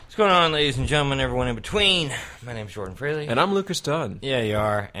What's going on, ladies and gentlemen, everyone in between? My name's Jordan Fraley. And I'm Lucas Dunn. Yeah, you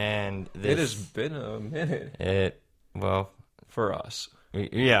are. And It has been a minute. For us.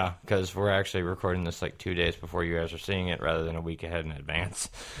 Yeah, because we're actually recording this like 2 days before you guys are seeing it rather than a week ahead in advance.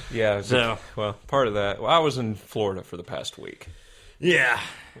 Yeah, So, part of that. Well, I was in Florida for the past week. Yeah.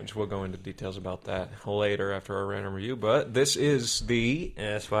 Which we'll go into details about that later after our random review. But this is the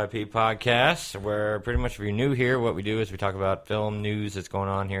SYP podcast, where pretty much if you're new here, what we do is we talk about film news that's going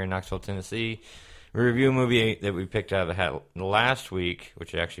on here in Knoxville, Tennessee. We review a movie that we picked out of the hat last week,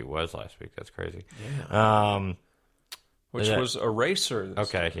 which it actually was last week. That's crazy. Yeah. Which was Eraser.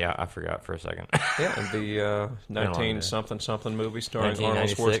 Okay, yeah, I forgot for a second. Yeah, the 19-something movie starring Arnold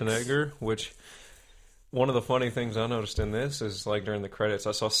Schwarzenegger, which one of the funny things I noticed in this is, like, during the credits,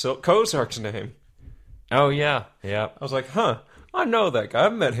 I saw Silk Kozark's name. Oh, yeah, yeah. I was like, I know that guy.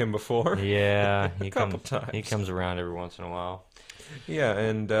 I've met him before. Yeah, a couple times. He comes around every once in a while. Yeah,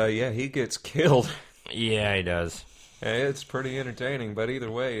 and, he gets killed. Yeah, he does. It's pretty entertaining, but either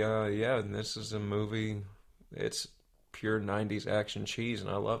way, and this is a movie, it's pure 90s action cheese, and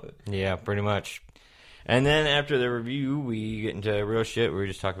I love it. Yeah, pretty much. And then after the review, we get into real shit. We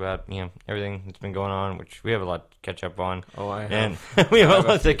just talk about, everything that's been going on, which we have a lot to catch up on. Oh, I have. And we have a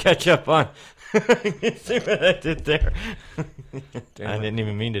lot to catch up on. See what I did there? I didn't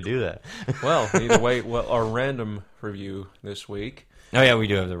even mean to do that. Well, either way, our random review this week. Oh, yeah, we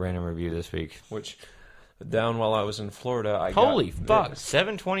do have the random review this week. Which, down while I was in Florida, Holy fuck,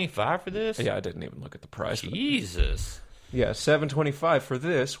 $7.25 for this? Yeah, I didn't even look at the price. Jesus. Yeah, $7.25 for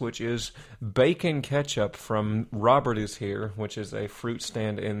this, which is bacon ketchup from Robert Is Here, which is a fruit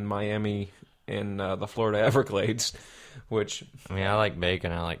stand in Miami in the Florida Everglades. Which I like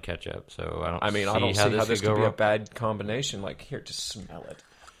bacon, I like ketchup, so I don't see how this could be a bad combination. Like, here, just smell it.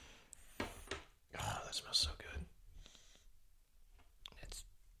 Oh, that smells so good. It's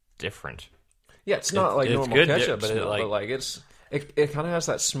different. Yeah, it's not like normal good ketchup, but it kind of has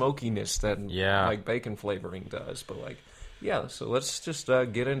that smokiness that Yeah. like bacon flavoring does. But like, yeah, so let's just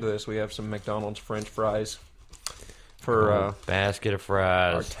get into this. We have some McDonald's French fries for basket of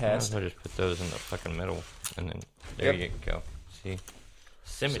fries. our test. I'll just put those in the fucking middle, and then there you go. See,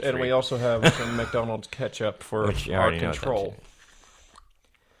 symmetry. And we also have some McDonald's ketchup for Which you our already know control.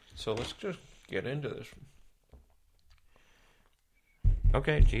 So let's just get into this.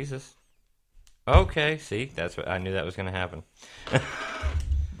 Okay, Jesus. Okay, see, that's what I knew that was going to happen.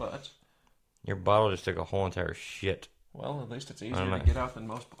 But Your bottle just took a whole entire shit. well, at least it's easier to get out than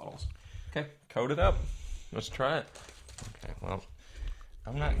most bottles. Okay, coat it up. Let's try it. Okay, well,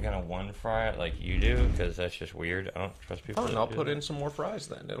 I'm not going to one fry it like you do, because that's just weird. I don't trust people. Oh, and I'll put in some more fries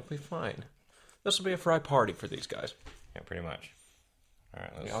then. It'll be fine. This will be a fry party for these guys. Yeah, pretty much. All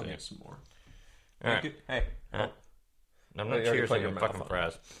right, let's Yeah, I'll see. get some more. All right. Hey. I'm not you already put cheersing your your mouth fucking on.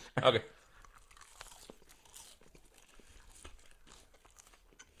 fries. Okay.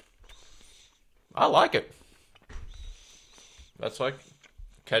 I like it. That's like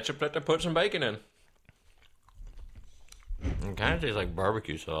ketchup that they put some bacon in. It kind of tastes like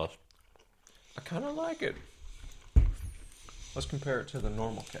barbecue sauce. I kind of like it. Let's compare it to the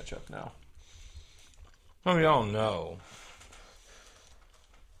normal ketchup now. Oh, y'all know.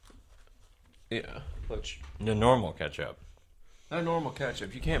 Yeah, which The normal ketchup. that normal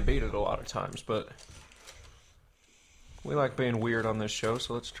ketchup, you can't beat it a lot of times, but we like being weird on this show,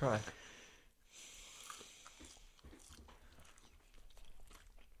 so let's try.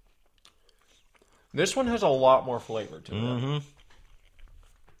 This one has a lot more flavor to it. Mm-hmm.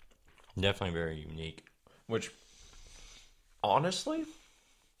 Definitely very unique. Which, honestly,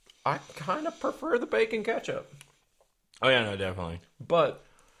 I kind of prefer the bacon ketchup. Oh, yeah, no, definitely. But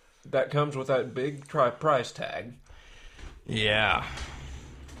that comes with that big price tag. Yeah.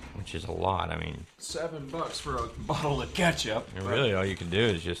 Which is a lot. I mean, $7 for a bottle of ketchup. really all you can do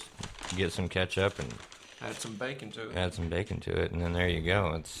is just get some ketchup and Add some bacon to it. add some bacon to it, and then there you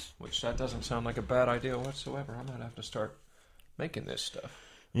go. Which that doesn't sound like a bad idea whatsoever. I might have to start making this stuff.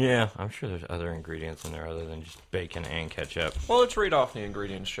 Yeah, I'm sure there's other ingredients in there other than just bacon and ketchup. Well, let's read off the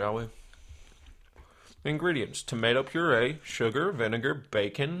ingredients, shall we? Ingredients: tomato puree, sugar, vinegar,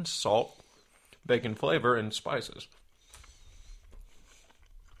 bacon, salt, bacon flavor, and spices.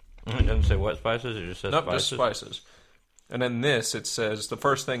 It doesn't say what spices, it just says Nope, spices. just spices. And then this, it says, the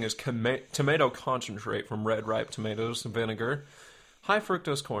first thing is tomato concentrate from red ripe tomatoes, vinegar, high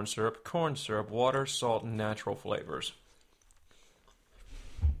fructose corn syrup, water, salt, and natural flavors.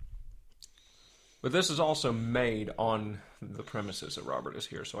 But this is also made on the premises that Robert Is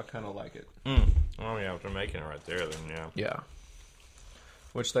Here, so I kind of like it. Oh, yeah, if they're making it right there, then yeah. Yeah.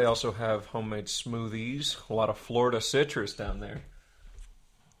 Which they also have homemade smoothies. A lot of Florida citrus down there.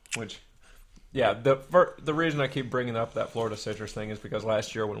 Which, yeah, the reason I keep bringing up that Florida citrus thing is because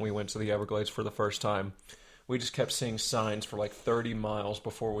last year when we went to the Everglades for the first time, we just kept seeing signs for like 30 miles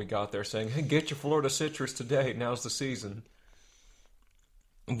before we got there saying, hey, get your Florida citrus today. Now's the season.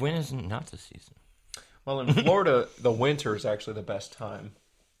 When is not the season? Well, in Florida, the winter is actually the best time.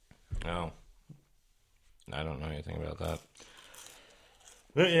 Oh. I don't know anything about that.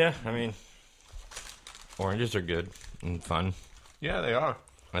 But yeah, I mean, oranges are good and fun. Yeah, they are.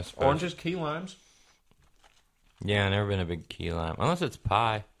 I suppose. Oranges, key limes. Yeah, I've never been a big key lime. Unless it's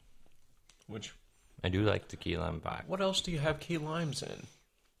pie. Which, I do like the key lime pie. what else do you have key limes in?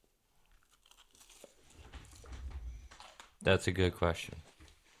 That's a good question.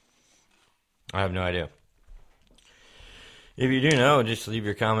 I have no idea. If you do know, just leave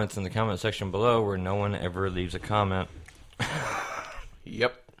your comments in the comment section below where no one ever leaves a comment.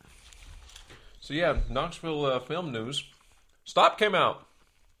 Yep. So yeah, Knoxville film news. Stop came out.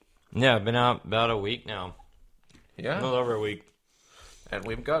 Yeah, I've been out about a week now. Yeah. A little over a week. And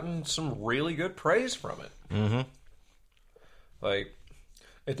we've gotten some really good praise from it. Mm-hmm. Like,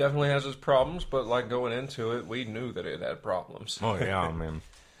 it definitely has its problems, but like going into it, we knew that it had problems. Oh, yeah, I mean,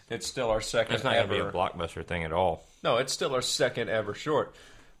 It's still our second it's not ever. going to be a blockbuster thing at all. No, it's still our second ever short.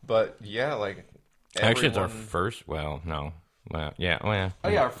 But yeah, like Actually, it's our everyone- first. Well, no. Well, yeah. Well, Oh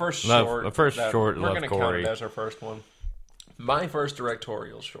yeah, our first Love- short. the first that- short, We're Love gonna count Corey. it as our first one. My first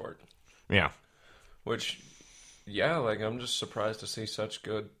directorial short. yeah. Which, yeah, like I'm just surprised to see such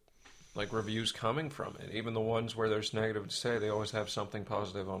good like reviews coming from it. Even the ones where there's negative to say, they always have something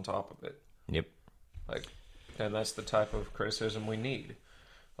positive on top of it. Yep. Like, and that's the type of criticism we need.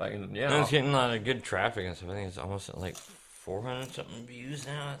 Like, and And yeah, it's getting a lot of good traffic and stuff. I think it's almost at like 400 something views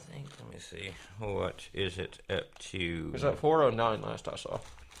now, I think. Let me see. What is it up to? it was at 409 last I saw.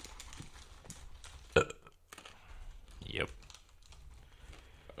 Yep.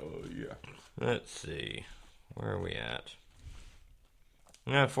 Oh yeah. Let's see. Where are we at?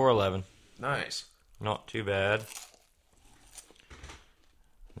 Yeah, 411. Nice. Not too bad.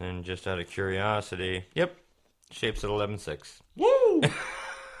 And just out of curiosity, yep, shapes at 11.6. Woo!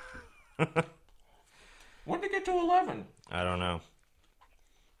 When did it get to 11? I don't know.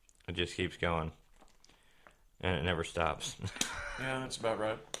 It just keeps going. And it never stops. Yeah, that's about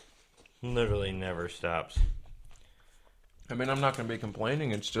right. Literally never stops. I mean, I'm not going to be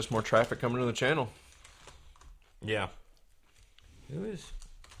complaining. It's just more traffic coming to the channel. Yeah. Who is...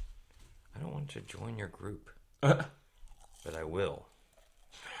 I don't want to join your group. But I will.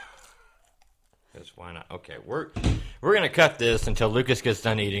 Because why not? Okay, we're going to cut this until Lucas gets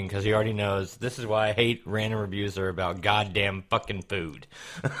done eating because he already knows this is why I hate random reviews that are about goddamn fucking food.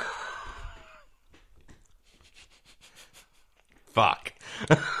 Fuck.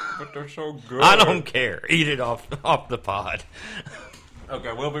 But they're so good. I don't care. Eat it off the pod.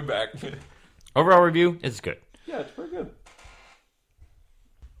 Okay, we'll be back. Overall review, it's good. Yeah, it's pretty good.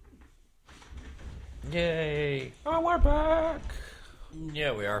 Yay. Oh, we're back.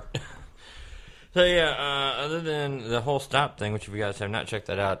 Yeah, we are. So yeah, other than the whole stop thing, which if you guys have not checked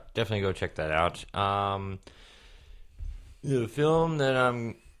that out, definitely go check that out. The film that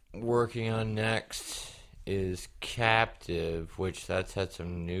I'm working on next is Captive, which that's had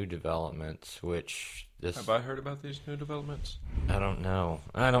some new developments, which this... Have I heard about these new developments? I don't know.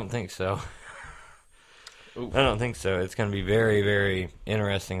 I don't think so. Oof. I don't think so. It's going to be very, very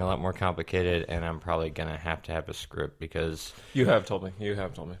interesting, a lot more complicated, and I'm probably going to have a script because... You have told me. You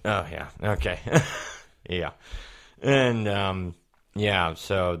have told me. Oh, yeah. Okay. Yeah. And, yeah,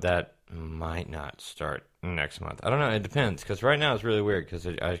 so that might not start next month. I don't know. It depends, because right now it's really weird, because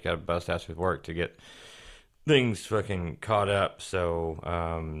I just got to bust ass with work to get things fucking caught up,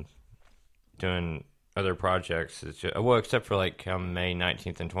 so, doing other projects, it's just, well, except for, like, come May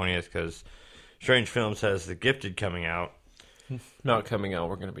 19th and 20th, because Strange Films has The Gifted coming out. Not coming out.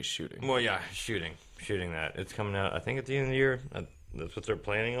 We're going to be shooting. Well, yeah, shooting that. It's coming out, I think, at the end of the year. That's what they're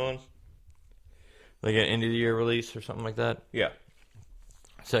planning on. Like an end of the year release or something like that. Yeah.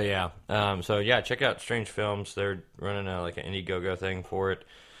 So yeah, check out Strange Films. They're running like an Indiegogo thing for it.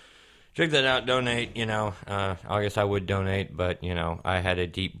 Check that out. Donate. I guess I would donate, but I had a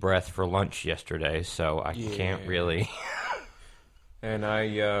deep breath for lunch yesterday, so I can't really. And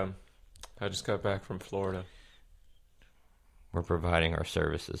I just got back from Florida. We're providing our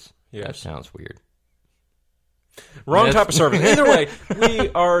services. Yes. That sounds weird. Wrong Yes. type of service. Either way,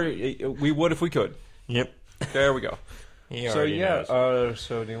 we would if we could. Yep. There we go. He So already yeah, knows.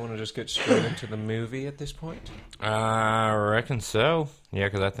 so do you want to just get straight into the movie at this point? I reckon so. Yeah,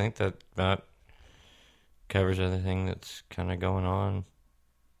 because I think that about covers everything that's kind of going on.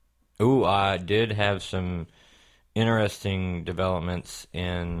 Ooh, I did have some interesting developments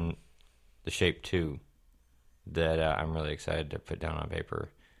in The Shape 2 that I'm really excited to put down on paper.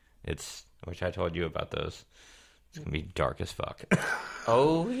 Which I told you about those. It's going to be dark as fuck.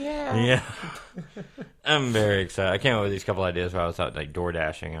 Oh, yeah. Yeah. I'm very excited. I came up with these couple ideas while I was out like door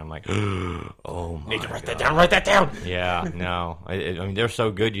dashing, and I'm like, oh my Need to write God. write that down. Yeah, no. I mean, they're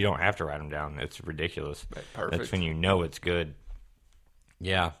so good you don't have to write them down. It's ridiculous. Perfect. That's when you know it's good.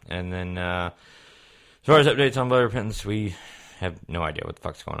 Yeah, and then as far as updates on Blood Repentance, we have no idea what the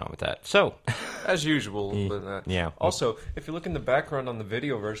fuck's going on with that. So, As usual. But, yeah. Also, if you look in the background on the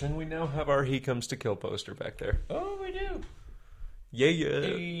video version, we now have our He Comes to Kill poster back there. Oh, we do. Yeah.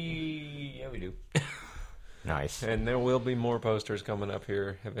 Yeah, we do. Nice. And there will be more posters coming up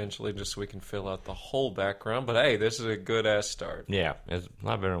here eventually just so we can fill out the whole background. But hey, this is a good-ass start. Yeah, it's a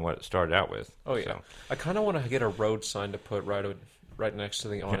lot better than what it started out with. Oh, yeah. So. I kind of want to get a road sign to put right next to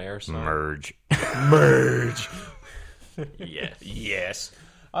the on-air sign. Merge. Merge. Yes. Yes.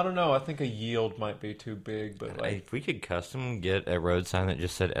 I don't know. I think a yield might be too big, but like... If we could custom get a road sign that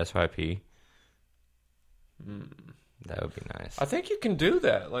just said SYP, that would be nice. I think you can do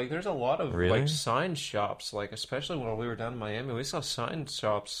that. Like, there's a lot of Really? like sign shops. Like, especially when we were down in Miami, we saw sign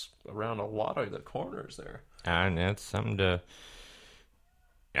shops around a lot of the corners there. And that's something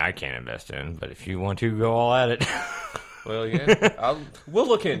I can't invest in, but if you want to, go all at it. Well, yeah, we'll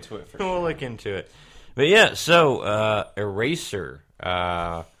look into it. For sure. We'll look into it. But yeah, so Eraser.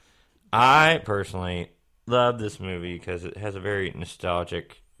 I personally love this movie because it has a very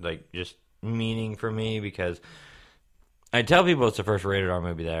nostalgic, like, just meaning for me, because I tell people it's the first rated R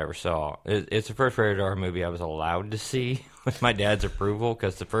movie that I ever saw. It's the first rated R movie I was allowed to see with my dad's approval,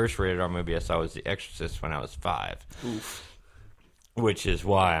 because the first rated R movie I saw was The Exorcist when I was 5. Oof. Which is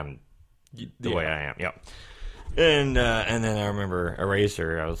why I'm the way I am. Yep. And then I remember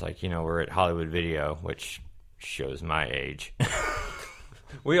Eraser. I was like, we're at Hollywood Video, which shows my age.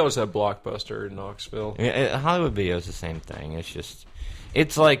 We always had Blockbuster in Knoxville. Hollywood Video is the same thing.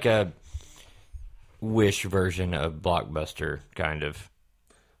 It's like a Wish version of Blockbuster, kind of.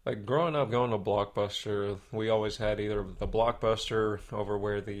 Like, growing up going to Blockbuster, we always had either the Blockbuster over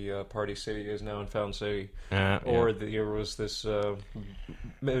where the Party City is now in Fountain City, or there was this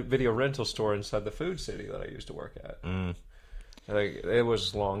video rental store inside the Food City that I used to work at. Like, it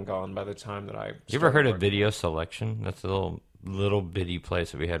was long gone by the time that I... You ever heard of Video Selection? That's a little bitty place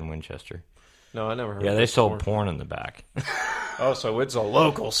that we had in Winchester. No, I never heard of Yeah, it they sold before. porn in the back. Oh, so it's a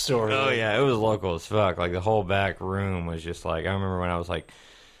local store. Oh, yeah, it was local as fuck. Like, the whole back room was just like... I remember when I was like...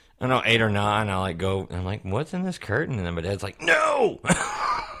 I don't know, 8 or 9, I like go, and I'm like, what's in this curtain? And then my dad's like, no!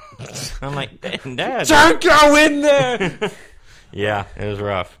 I'm like, Dad. Don't go in there! Yeah, it was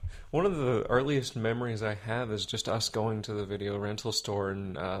rough. One of the earliest memories I have is just us going to the video rental store,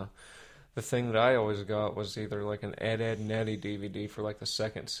 and the thing that I always got was either like an Ed, Edd n Eddy DVD for like the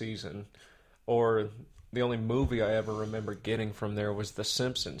second season, or the only movie I ever remember getting from there was the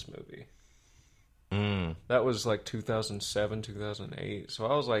Simpsons movie. That was like 2007, 2008. So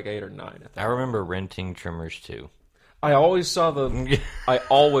I was like 8 or 9 at that. I remember renting Tremors too. I always saw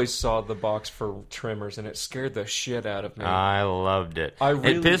the box for Tremors, and it scared the shit out of me. I loved it.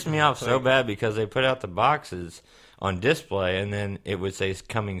 It pissed me off so bad because they put out the boxes on display, and then it would say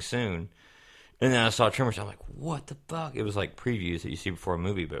coming soon. And then I saw Tremors. I'm like, what the fuck? It was like previews that you see before a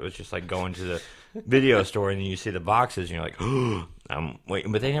movie, but it was just like going to the video store, and then you see the boxes, and you're like, oh, I'm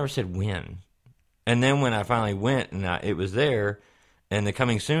waiting. But they never said when. And then when I finally went and it was there, and the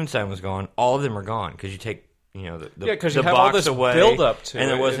coming soon sign was gone, all of them are gone because you take because the you have box all this away, build up to and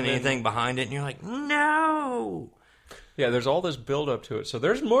it, there wasn't and then- anything behind it, and you're like, no. Yeah, there's all this build up to it. So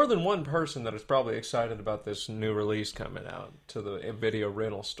there's more than one person that is probably excited about this new release coming out to the video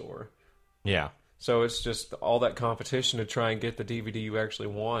rental store. Yeah. So it's just all that competition to try and get the DVD you actually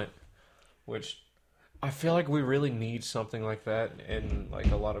want, which I feel like we really need something like that in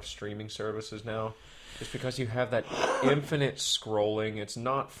like a lot of streaming services now. Just because you have that infinite scrolling, it's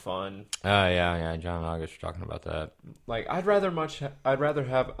not fun. Yeah. John and August were talking about that. Like I'd rather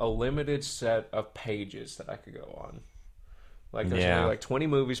have a limited set of pages that I could go on. Like there's only like 20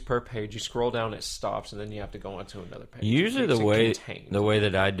 movies per page. You scroll down, it stops, and then you have to go on to another page. Usually the way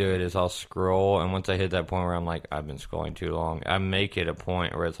that I do it is I'll scroll, and once I hit that point where I'm like, I've been scrolling too long, I make it a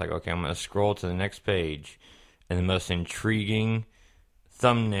point where it's like, okay, I'm going to scroll to the next page, and the most intriguing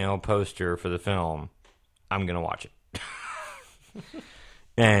thumbnail poster for the film, I'm going to watch it.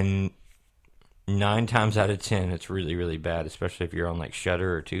 And 9 times out of 10, it's really, really bad, especially if you're on like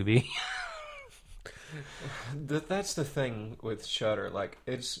Shudder or Tubi. That's the thing with Shudder. Like,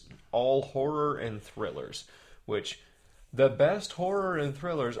 it's all horror and thrillers, which the best horror and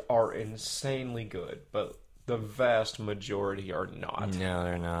thrillers are insanely good, but the vast majority are not. No,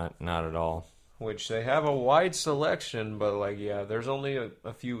 they're not at all. Which they have a wide selection, but like, yeah, there's only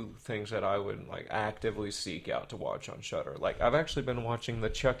a few things that I would like actively seek out to watch on Shudder. Like, I've actually been watching the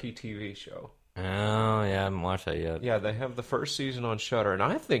Chucky TV show. Oh yeah, I haven't watched that yet. Yeah, they have the first season on Shudder, and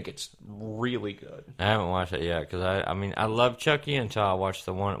I think it's really good. I haven't watched it yet because I mean I love Chucky until I watched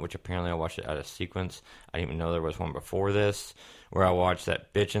the one which apparently I watched it out of sequence. I didn't even know there was one before this where I watched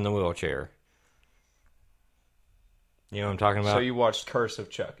that bitch in the wheelchair. You know what I'm talking about? So you watched Curse of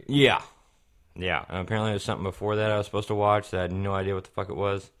Chucky? Yeah. Yeah, and apparently there's something before that I was supposed to watch that I had no idea what the fuck it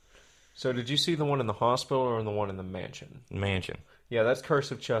was. So did you see the one in the hospital or the one in the mansion? Mansion. Yeah, that's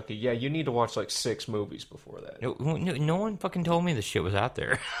Curse of Chucky. Yeah, you need to watch like 6 movies before that. No one fucking told me this shit was out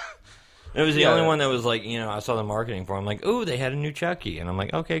there. It was the only one that was like, you know, I saw the marketing for it. I'm like, ooh, they had a new Chucky. And I'm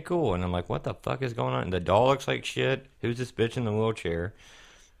like, okay, cool. And I'm like, what the fuck is going on? And the doll looks like shit. Who's this bitch in the wheelchair?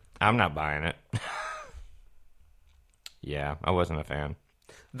 I'm not buying it. Yeah, I wasn't a fan.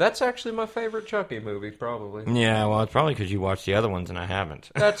 That's actually my favorite Chucky movie, probably. Yeah, well, it's probably because you watched the other ones and I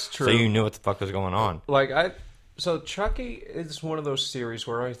haven't. That's true. So you knew what the fuck was going on. So Chucky is one of those series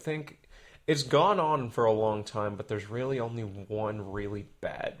where I think it's gone on for a long time, but there's really only one really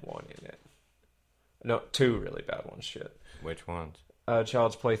bad one in it. No, 2 really bad ones, shit. Which ones?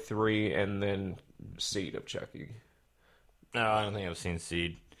 Child's Play 3 and then Seed of Chucky. No, I don't think I've seen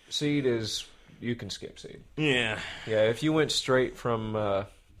Seed. Seed is... You can skip Seed. Yeah. Yeah, if you went straight from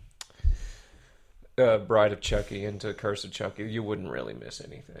Bride of Chucky into Curse of Chucky, you wouldn't really miss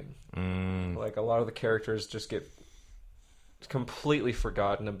anything. Like, a lot of the characters just get completely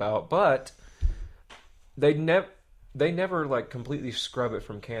forgotten about, but they never like completely scrub it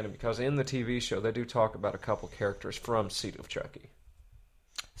from canon, because in the TV show they do talk about a couple characters from Seed of Chucky.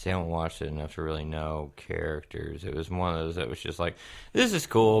 See, I haven't watched it enough to really know characters. It was one of those that was just like, this is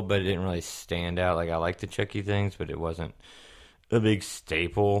cool, but it didn't really stand out. Like, I like the Chucky things, but it wasn't a big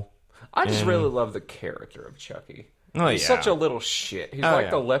staple. I just really love the character of Chucky. Oh, He's such a little shit. He's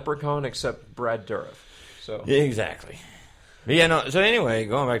like the Leprechaun, except Brad Dourif. So yeah, exactly. But yeah, no. So anyway,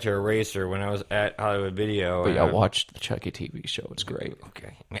 going back to Eraser, when I was at Hollywood Video, but yeah, I watched the Chucky TV show. It's great.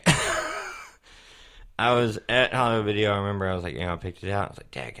 Okay. I was at Hollywood Video. I remember I was like, I picked it out. I was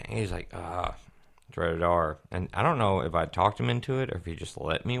like, Dad, he's like, it's rated R. And I don't know if I talked him into it or if he just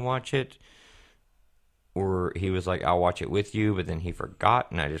let me watch it. Or he was like, I'll watch it with you, but then he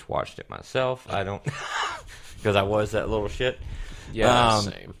forgot and I just watched it myself. I don't, because I was that little shit. Yeah,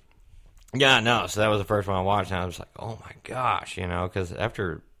 same. Yeah, no. So that was the first one I watched, and I was like, oh my gosh, because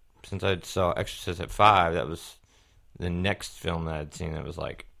since I saw Exorcist at 5, that was the next film that I'd seen that was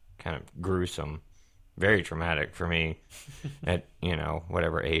like kind of gruesome. Very traumatic for me at,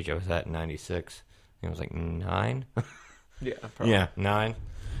 whatever age I was at, 96. I think I was like 9. Yeah, probably. Yeah, 9.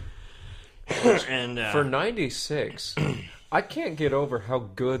 And for 96, I can't get over how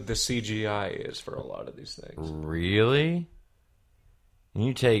good the CGI is for a lot of these things. Really?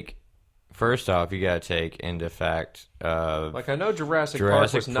 First off, you got to take into fact... like, I know Jurassic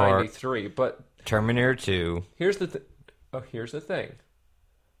Park was 93, but... Terminator 2. Here's the thing.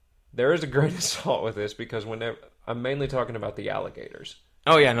 There is a grain of salt with this, because I'm mainly talking about the alligators.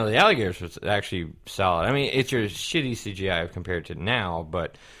 Oh, yeah, no, the alligators was actually solid. I mean, it's your shitty CGI compared to now,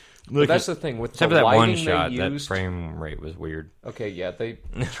 but that's the thing. With except the for that one lighting shot, they used, that frame rate was weird. Okay, yeah, they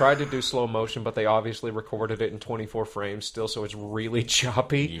tried to do slow motion, but they obviously recorded it in 24 frames still, so it's really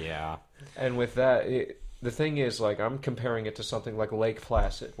choppy. Yeah. And with that, the thing is, like, I'm comparing it to something like Lake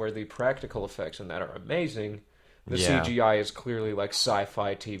Placid, where the practical effects in that are amazing. The CGI is clearly like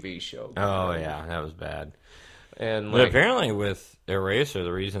sci-fi TV show. Oh, yeah, that was bad. And but apparently with Eraser,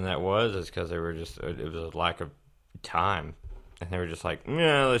 the reason that was is because it was a lack of time. And they were just like,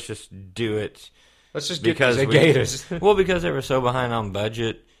 yeah, let's just do it. Let's just get these gators. Well, because they were so behind on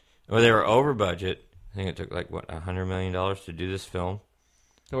budget, or they were over budget. I think it took like, $100 million to do this film?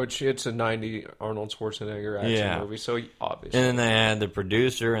 Which, it's a 90 Arnold Schwarzenegger action movie, so obviously. And then they had the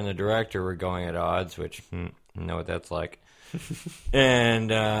producer and the director were going at odds, which, you know what that's like. And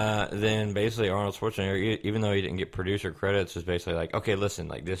then basically Arnold Schwarzenegger, even though he didn't get producer credits, was basically like, okay, listen,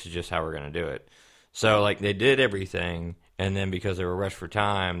 like, this is just how we're going to do it. So, like, they did everything, and then because they were rushed for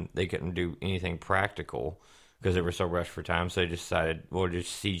time, they couldn't do anything practical because they were so rushed for time, so they decided, we'll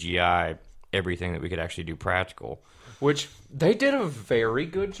just CGI everything that we could actually do practical. Which they did a very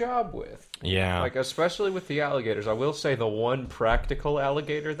good job with. Yeah. Like, especially with the alligators. I will say the one practical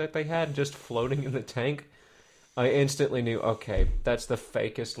alligator that they had just floating in the tank, I instantly knew, okay, that's the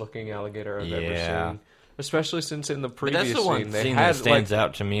fakest looking alligator I've ever seen. Especially since in the But previous that's the one scene they scene had that stands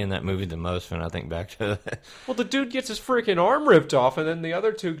out to me in that movie the most when I think back to that. well, the dude gets his freaking arm ripped off, and then the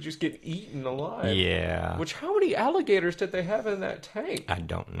other two just get eaten alive. Yeah. Which, how many alligators did they have in that tank? I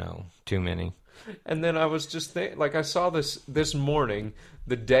don't know. Too many. And then I was just like, I saw this morning,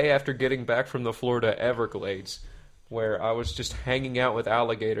 the day after getting back from the Florida Everglades, where I was just hanging out with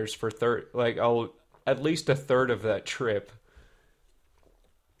alligators for at least a third of that trip.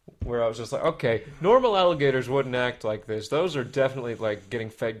 Where I was just like, okay, normal alligators wouldn't act like this. Those are definitely like getting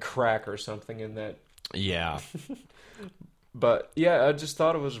fed crack or something in that. Yeah. But yeah, I just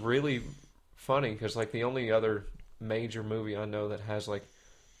thought it was really funny because like the only other major movie I know that has like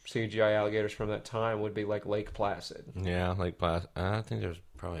CGI alligators from that time would be like Lake Placid. Yeah, Lake Placid. I think there's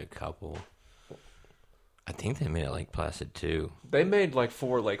probably a couple. I think they made it Lake Placid too. They made like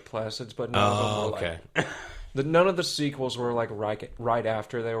 4 Lake Placids, but none of them were okay. none of the sequels were like right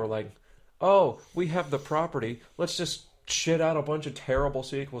after. They were like, oh, we have the property. Let's just shit out a bunch of terrible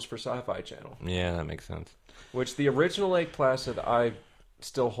sequels for Sci-Fi Channel. Yeah, that makes sense. Which the original Lake Placid I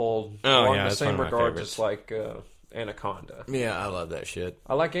still hold Oh, along yeah, the it's same one of my regard, favorites. just like Anaconda. Yeah, I love that shit.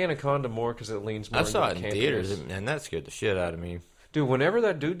 I like Anaconda more because it leans more. I saw it into in the theaters, campiness. and that scared the shit out of me. Dude, whenever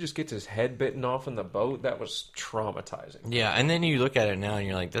that dude just gets his head bitten off in the boat, that was traumatizing. Yeah, and then you look at it now, and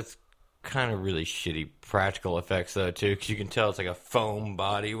you're like, that's kind of really shitty practical effects, though, too, because you can tell it's like a foam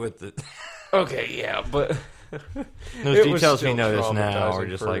body with the... Okay, yeah, but Those it was details we still notice now are traumatizing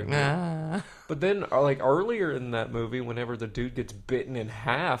just for like, me. nah. But then, like earlier in that movie, whenever the dude gets bitten in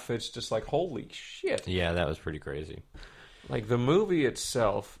half, it's just like, holy shit! Yeah, that was pretty crazy. Like the movie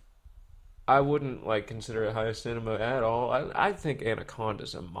itself, I wouldn't like consider it high cinema at all. I think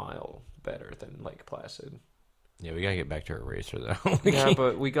Anaconda's a mile better than Lake Placid. Yeah, we gotta get back to Eraser, though. Yeah,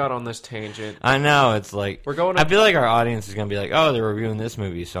 but we got on this tangent. I know, it's like... We're going I up- feel like our audience is gonna be like, oh, they're reviewing this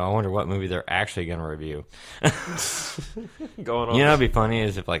movie, so I wonder what movie they're actually gonna review. Going on. You know what'd be funny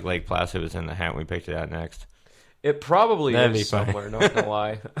is if, like, Lake Placid was in the hat and we picked it out next. It probably That'd be is funny. somewhere, not gonna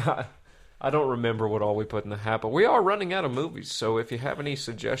lie. I don't remember what all we put in the hat, but we are running out of movies, so if you have any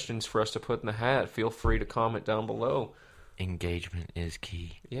suggestions for us to put in the hat, feel free to comment down below. Engagement is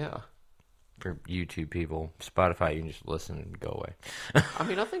key Yeah. for YouTube people. Spotify, you can just listen and go away. I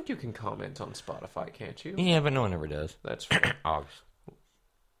mean, I think you can comment on Spotify, can't you? Yeah, but no one ever does. That's fair. August.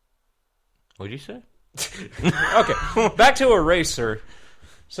 What'd you say? Okay, back to Eraser.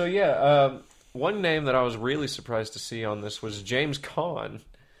 So yeah, one name that I was really surprised to see on this was James Caan,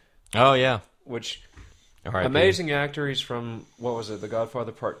 Oh, yeah. which All right, amazing actor. He's from, what was it, The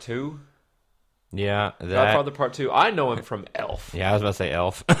Godfather Part 2? Yeah, that... Godfather Part 2. I know him from Elf. Yeah, I was about to say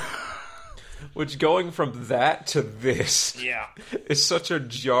Elf. Which going from that to this Yeah. is such a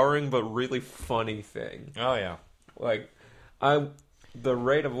jarring but really funny thing. Oh, yeah. Like, the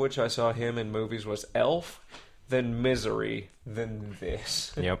rate of which I saw him in movies was Elf, then Misery, then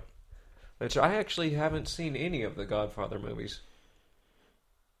this. Yep. Which I actually haven't seen any of the Godfather movies.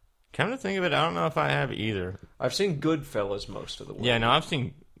 Come to think of it, I don't know if I have either. I've seen Goodfellas most of the way. Yeah, no, I've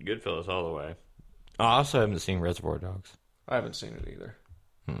seen Goodfellas all the way. I also haven't seen Reservoir Dogs. I haven't seen it either.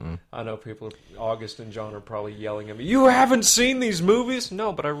 Mm-mm. I know people, August and John, are probably yelling at me, you haven't seen these movies?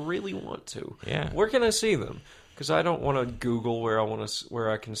 No, but I really want to. Yeah. Where can I see them? Because I don't want to Google where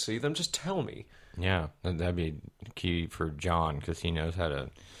I can see them. Just tell me. Yeah, that'd be key for John, because he knows how to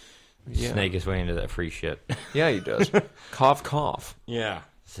Yeah. snake his way into that free shit. Yeah, he does. Cough, cough. Yeah.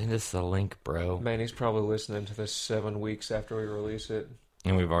 Send us the link, bro. Man, he's probably listening to this 7 weeks after we release it.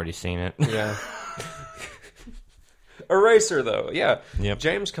 And we've already seen it. Yeah. Eraser, though. Yeah. Yep.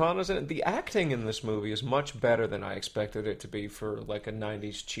 James Caan is in it. The acting in this movie is much better than I expected it to be for, like, a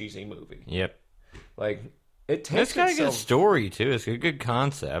 90s cheesy movie. Yep. Like, it It's takes got a good itself... story, too. It's a good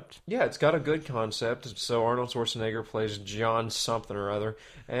concept. Yeah, it's got a good concept. So Arnold Schwarzenegger plays John something or other,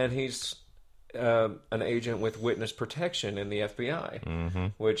 and he's an agent with witness protection in the FBI, Mm-hmm.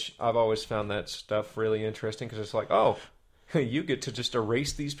 which I've always found that stuff really interesting because it's like, oh, you get to just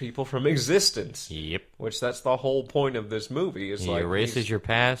erase these people from existence. Yep. Which that's the whole point of this movie. Is He like erases your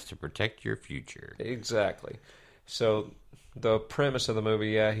past to protect your future. exactly. So the premise of the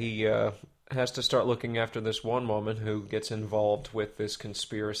movie, yeah, he has to start looking after this one woman who gets involved with this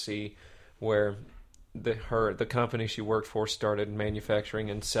conspiracy where the company she worked for started manufacturing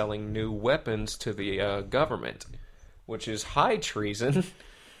and selling new weapons to the government, which is high treason.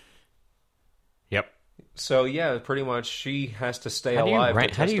 Yep. So yeah, pretty much she has to stay How do you alive.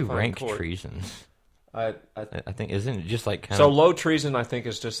 rank, to how do you testify in rank court. treason? I I think, isn't it just like kind So of... low treason, I think,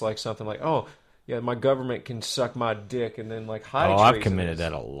 is just like something like, oh, yeah, my government can suck my dick, and then like high Oh, treason. I've committed is-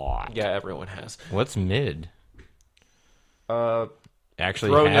 that a lot. Yeah, everyone has. What's mid?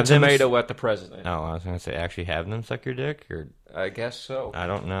 actually throwing a have them. tomato at the president. Oh, I was going to say actually have them suck your dick, or I guess so. I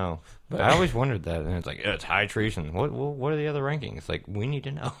don't know. But- I always wondered that, and it's like it's high treason. What are the other rankings? Like we need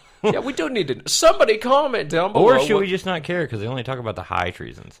to know. Yeah, we do need to. Somebody comment down below. Or should we just not care because they only talk about the high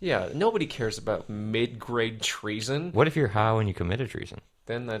treasons? Yeah, nobody cares about mid-grade treason. What if you're high when you commit a treason?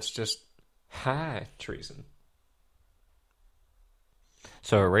 Then that's just high treason.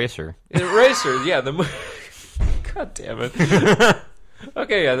 So Eraser. Eraser, yeah. God damn it.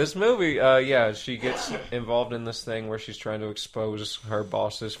 Okay, yeah, this movie, yeah, she gets involved in this thing where she's trying to expose her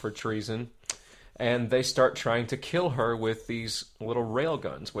bosses for treason. And they start trying to kill her with these little rail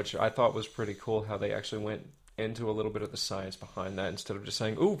guns, which I thought was pretty cool how they actually went into a little bit of the science behind that instead of just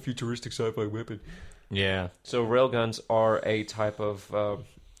saying, oh, futuristic sci-fi weapon. Yeah. So railguns are a type of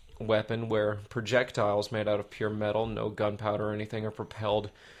weapon where projectiles made out of pure metal, no gunpowder or anything, are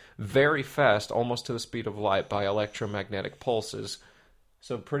propelled very fast, almost to the speed of light, by electromagnetic pulses.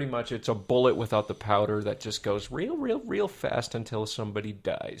 So pretty much it's a bullet without the powder that just goes real fast until somebody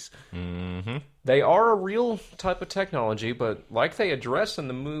dies. Mm-hmm. They are a real type of technology, but like they address in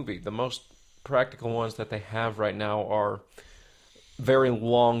the movie, the most practical ones that they have right now are very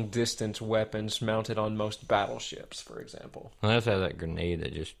long-distance weapons mounted on most battleships, for example. Well, let's have that grenade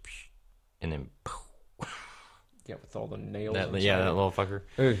that just... And then... Yeah, with all the nails. That little fucker.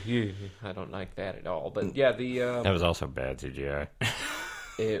 I don't like that at all. But yeah, That was also bad CGI.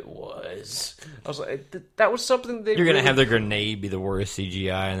 It was. I was like, that was something they. You're gonna have the grenade be the worst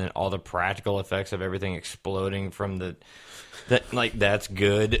CGI, and then all the practical effects of everything exploding from that's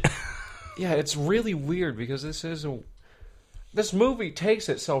good. Yeah, it's really weird because this movie takes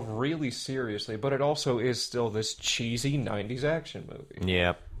itself really seriously, but it also is still this cheesy '90s action movie.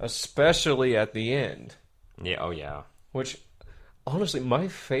 Yeah. Especially at the end. Yeah. Oh yeah. Which, honestly, my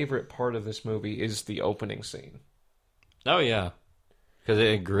favorite part of this movie is the opening scene. Oh yeah. Because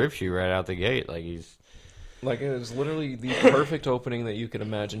it grips you right out the gate, like he's... Like, it is literally the perfect opening that you could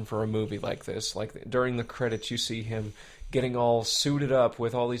imagine for a movie like this. Like, during the credits, you see him getting all suited up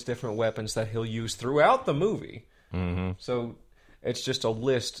with all these different weapons that he'll use throughout the movie. Mm-hmm. So, it's just a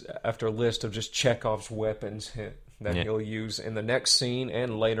list after list of just Chekhov's weapons that he'll use in the next scene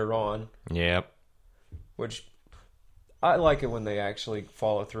and later on. Yep. Which... I like it when they actually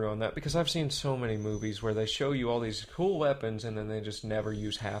follow through on that, because I've seen so many movies where they show you all these cool weapons and then they just never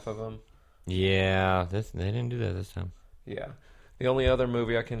use half of them. Yeah, they didn't do that this time. Yeah. The only other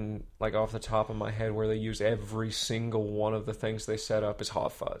movie I can, like, off the top of my head where they use every single one of the things they set up is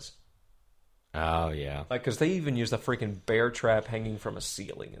Hot Fuzz. Oh, yeah. Like, because they even use the freaking bear trap hanging from a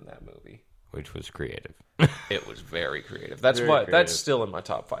ceiling in that movie. Which was creative. It was very creative. That's Very what. creative. That's still in my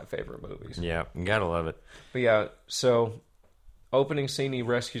top 5 favorite movies. Yeah, you gotta love it. But yeah, so opening scene, he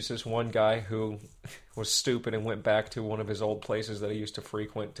rescues this one guy who was stupid and went back to one of his old places that he used to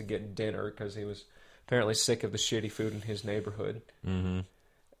frequent to get dinner because he was apparently sick of the shitty food in his neighborhood. Mm-hmm.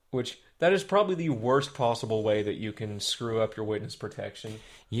 Which, that is probably the worst possible way that you can screw up your witness protection.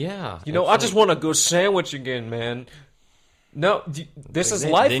 Yeah. You know, I just want a good sandwich again, man. No, this is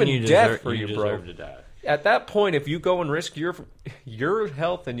life and death for you, bro. To die. At that point, if you go and risk your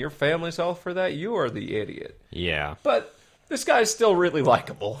health and your family's health for that, you are the idiot. Yeah. But this guy's still really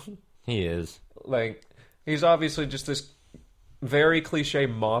likable. He is. Like, he's obviously just this very cliche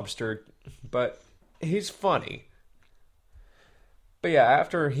mobster, but he's funny. But yeah,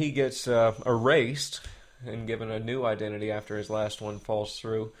 after he gets erased and given a new identity after his last one falls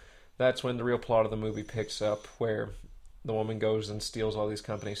through, that's when the real plot of the movie picks up, where the woman goes and steals all these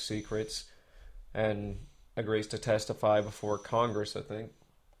companies' secrets and agrees to testify before Congress, I think.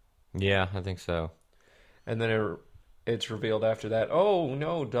 Yeah, I think so. And then it's revealed after that, oh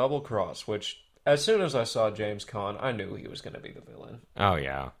no, double cross, which as soon as I saw James Caan, I knew he was going to be the villain. Oh,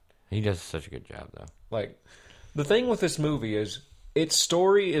 yeah. He does such a good job, though. Like, the thing with this movie is, its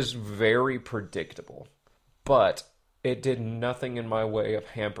story is very predictable, but it did nothing in my way of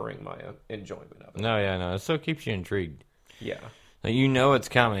hampering my enjoyment of it. No, yeah, no. It still keeps you intrigued. Yeah. Like, you know it's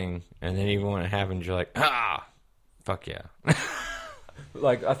coming, and then even when it happens, you're like, fuck yeah.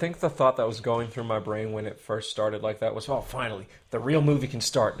 Like, I think the thought that was going through my brain when it first started like that was, oh, finally, the real movie can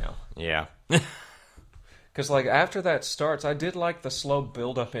start now. Yeah. Because, like, after that starts, I did like the slow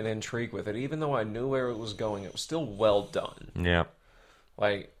build-up and intrigue with it. Even though I knew where it was going, it was still well done. Yeah.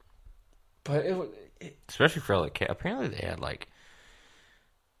 Like, but especially for, like, apparently they had, like,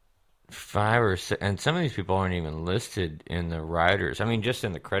 5 or 6, and some of these people aren't even listed in the writers. I mean, just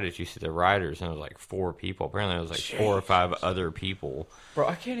in the credits, you see the writers, and it was like 4 people. Apparently, it was like 4 or 5 other people. Bro,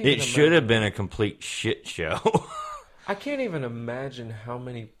 I can't even. It should have been a complete shit show. I can't even imagine how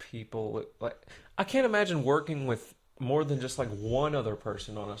many people. Like, I can't imagine working with more than just like one other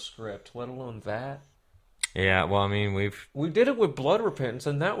person on a script, let alone that. Yeah, well, I mean, We did it with Blood Repentance,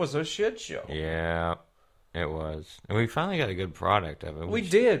 and that was a shit show. Yeah, it was. And we finally got a good product of it. We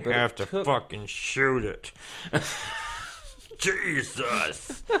did, but have it to took... fucking shoot it.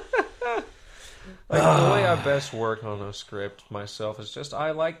 Jesus. Like, the way I best work on a script myself is just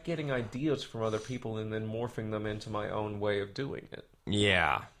I like getting ideas from other people and then morphing them into my own way of doing it.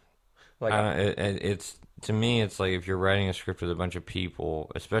 Yeah. Like, It's to me, it's like if you're writing a script with a bunch of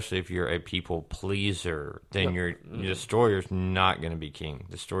people, especially if you're a people pleaser, then the story is not going to be king.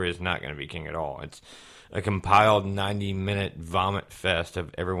 The story is not going to be king at all. It's a compiled 90-minute vomit fest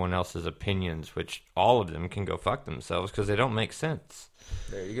of everyone else's opinions, which all of them can go fuck themselves because they don't make sense.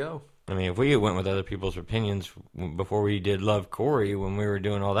 there you go. I mean, if we went with other people's opinions before we did Love, Corey, when we were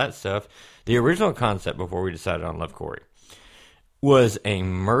doing all that stuff, the original concept before we decided on Love, Corey was a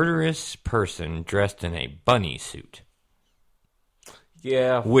murderous person dressed in a bunny suit.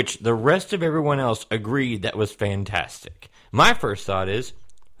 Yeah. Which the rest of everyone else agreed that was fantastic. My first thought is,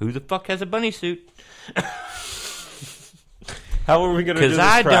 who the fuck has a bunny suit? How are we going to do this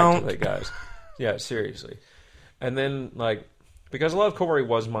I practically, don't. guys? Yeah, seriously. And then, like, because Love, Corey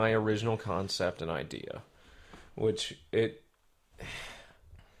was my original concept and idea, which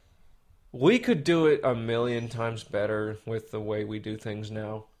we could do it a million times better with the way we do things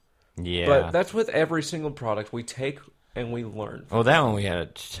now. Yeah. But that's with every single product. We take and we learn. Well, that one we had a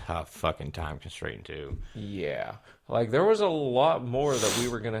tough fucking time constraint too. Yeah. Like, there was a lot more that we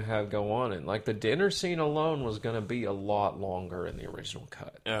were going to have go on. And, like, the dinner scene alone was going to be a lot longer in the original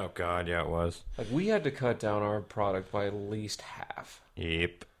cut. Oh, God, yeah, it was. Like, we had to cut down our product by at least half.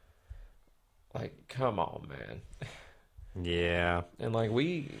 Yep. Like, come on, man. Yeah. And, like,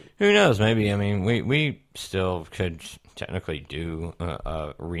 who knows? Maybe, I mean, we still could technically do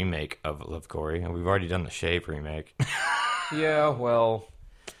a remake of Love, Corey. And we've already done the Shave remake. Yeah, well,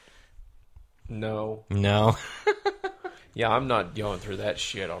 no. No. Yeah, I'm not going through that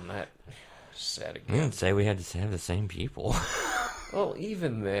shit on that set We again. didn't say we had to have the same people. Well,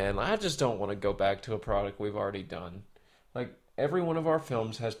 even then, I just don't want to go back to a product we've already done. Like, every one of our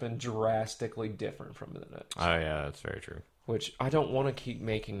films has been drastically different from the next. Oh, yeah, that's very true. Which I don't want to keep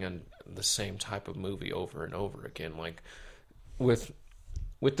making the same type of movie over and over again. Like, with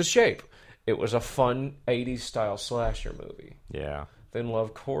The Shape, it was a fun 80s style slasher movie. Yeah. Then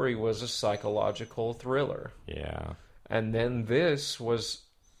Love, Corey was a psychological thriller. Yeah. And then this was...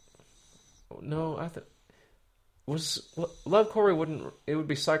 No, Love, Corey wouldn't... It would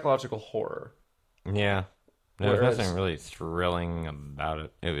be psychological horror. Yeah. There was Whereas- nothing really thrilling about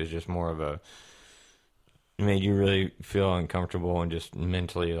it. It was just more of a... It made you really feel uncomfortable and just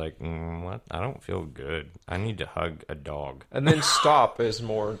mentally like, what? I don't feel good. I need to hug a dog. And then Stop is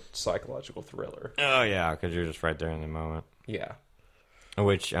more psychological thriller. Oh, yeah, because you're just right there in the moment. Yeah.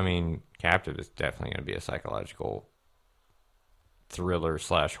 Which, I mean, Captive is definitely going to be a psychological thriller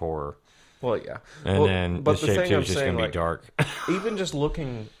 / horror. Well, yeah. And then The Shape 2 is just going to be dark. Even just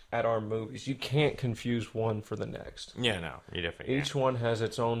looking at our movies, you can't confuse one for the next. Yeah, no, you definitely Each one has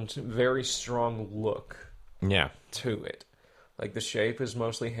its own very strong look Yeah. to it. Like, The Shape is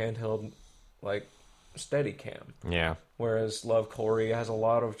mostly handheld, like, steady cam. Yeah. Whereas Love, Corey has a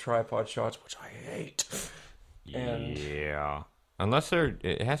lot of tripod shots, which I hate. And Yeah. Unless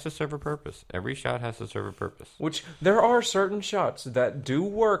it has to serve a purpose. Every shot has to serve a purpose. which there are certain shots that do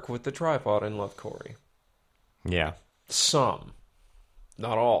work with the tripod in Love, Corey. Yeah. Some.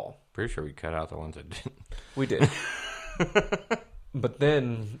 Not all. Pretty sure we cut out the ones that didn't. We did. But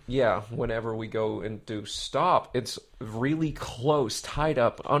then, yeah, whenever we go and do Stop, it's really close, tied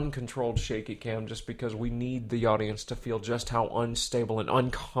up, uncontrolled shaky cam just because we need the audience to feel just how unstable and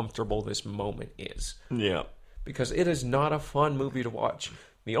uncomfortable this moment is. Yeah. Because it is not a fun movie to watch.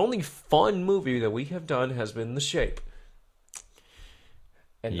 The only fun movie that we have done has been The Shape.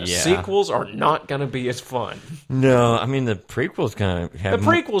 And the sequels are not going to be as fun. No, I mean the prequel's gonna have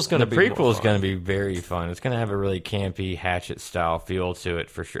The prequel's going to be more prequel's fun. gonna be very fun. It's gonna have a really campy Hatchet style feel to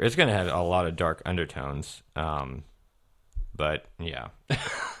it for sure. It's gonna have a lot of dark undertones. But yeah,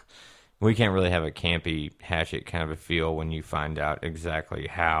 we can't really have a campy Hatchet kind of a feel when you find out exactly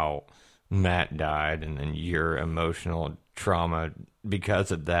how Matt died and then your emotional trauma because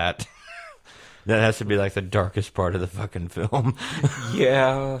of that. That has to be like the darkest part of the fucking film.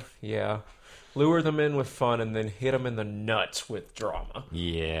 Yeah. Lure them in with fun and then hit them in the nuts with drama.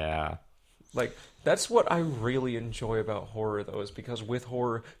 Yeah. Like, that's what I really enjoy about horror, though, is because with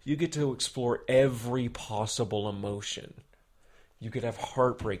horror, you get to explore every possible emotion. You could have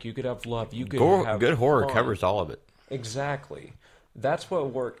heartbreak, you could have love, you could have Good horror fun. covers all of it. Exactly. That's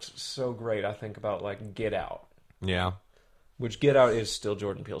what worked so great, I think, about, like, Get Out. Yeah. Which Get Out is still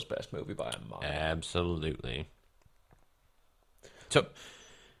Jordan Peele's best movie by a mile. Absolutely. So,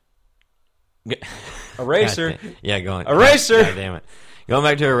 Eraser. Yeah, going. Eraser. God damn it. Going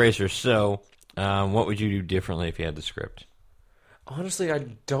back to Eraser. So, what would you do differently if you had the script? Honestly, I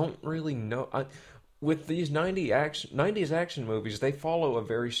don't really know. With these 90s action movies, they follow a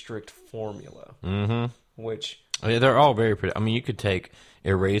very strict formula. Mm-hmm. Which... Yeah, they're all very pretty. I mean, you could take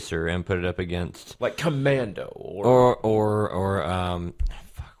Eraser and put it up against... Like Commando. Or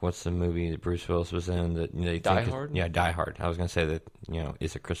what's the movie that Bruce Willis was in that they think Die Hard? Yeah, Die Hard. I was going to say that,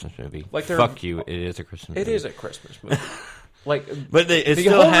 it's a Christmas movie. Like fuck you, it is a Christmas movie. It is a Christmas movie. But the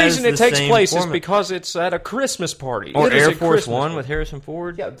still whole has reason it the takes same place format. is because it's at a Christmas party. Or It is Air a Force Christmas One movie. with Harrison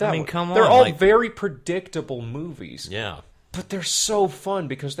Ford. Yeah, I mean, come on. They're all like, very predictable movies. Yeah. But they're so fun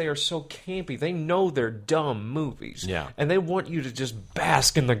because they are so campy. They know they're dumb movies. Yeah. And they want you to just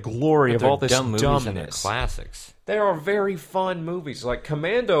bask in the glory of all this dumb movies and they're dumbness. classics. They are very fun movies. Like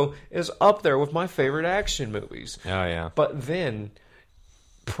Commando is up there with my favorite action movies. Oh, yeah. But then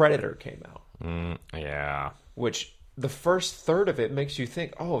Predator came out. Yeah. Which the first third of it makes you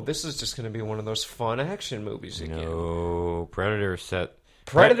think, oh, this is just going to be one of those fun action movies again. No. Predator is a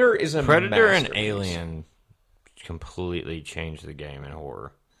Predator and masterpiece. Alien completely changed the game in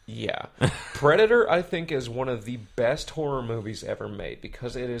horror. Yeah. Predator, I think, is one of the best horror movies ever made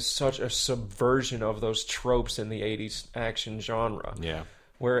because it is such a subversion of those tropes in the 80s action genre. Yeah.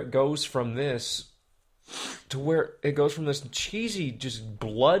 Where it goes from this cheesy just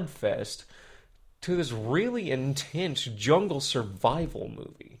blood fest to this really intense jungle survival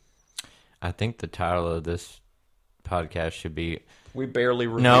movie. I think the title of this podcast should be We barely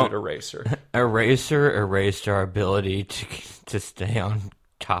reviewed Eraser. Eraser erased our ability to stay on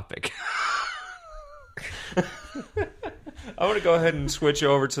topic. I'm going to go ahead and switch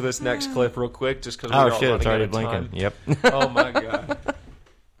over to this next clip real quick just because Oh shit, it's already blinking. Yep. Oh my god.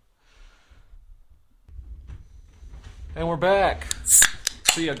 And we're back.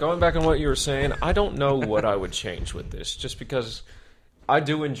 So yeah, going back on what you were saying, I don't know what I would change with this, just because I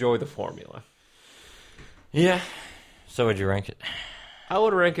do enjoy the formula. Yeah. So would you rank it? I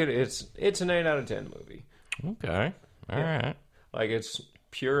would rank it, it's an 8 out of 10 movie. Okay. All right. Like, it's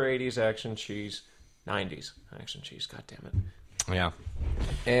pure 80s action cheese, 90s action cheese, god damn it. Yeah.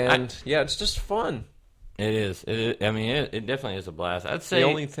 And yeah, it's just fun. It is. I mean, it definitely is a blast. I'd say The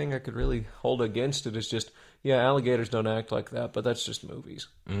only thing I could really hold against it is just, yeah, alligators don't act like that, but that's just movies.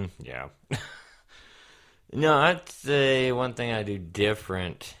 Yeah. No, I'd say one thing I do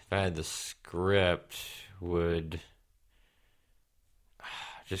different if I had the script would...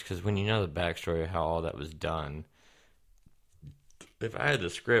 Just because when you know the backstory of how all that was done, if I had the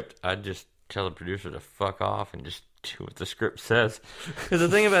script, I'd just tell the producer to fuck off and just do what the script says. Because the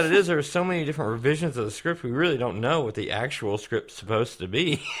thing about it is there are so many different revisions of the script, we really don't know what the actual script's supposed to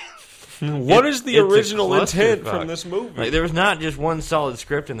be. What is the it's a original intent clusterfuck. from this movie? Like, there was not just one solid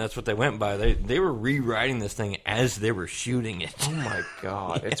script, and that's what they went by. They were rewriting this thing as they were shooting it. Oh my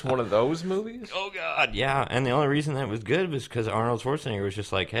god, it's one of those movies? Oh god, yeah. And the only reason that was good was because Arnold Schwarzenegger was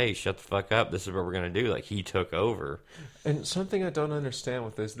just like, "Hey, shut the fuck up. This is what we're gonna do." Like, he took over. And something I don't understand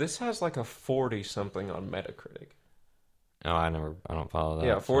with this has like a 40-something on Metacritic. Oh, I don't follow that.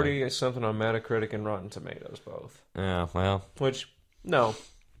 Yeah, 40-something on Metacritic and Rotten Tomatoes both. Yeah, well, Which, no.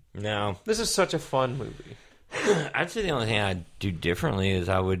 no. This is such a fun movie. I'd say the only thing I'd do differently is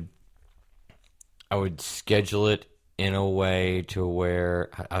I would schedule it in a way to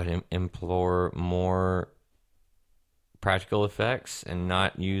where I would implore more practical effects and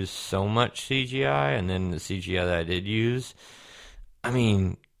not use so much CGI. And then the CGI that I did use, I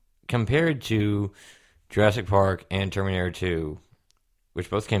mean, compared to Jurassic Park and Terminator 2,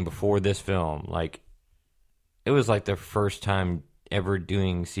 which both came before this film, like, it was like the first time ever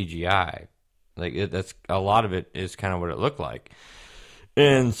doing CGI. Like, that's a lot of it is kind of what it looked like.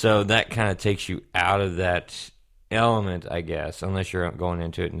 And so that kind of takes you out of that element, I guess, unless you're going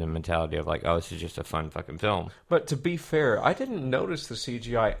into it in the mentality of like, oh, this is just a fun fucking film. But to be fair, I didn't notice the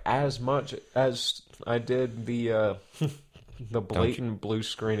CGI as much as I did the the blatant blue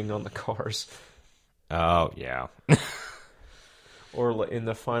screening on the cars. Oh, yeah. Or in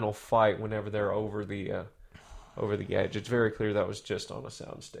the final fight, whenever they're over the edge, it's very clear that was just on a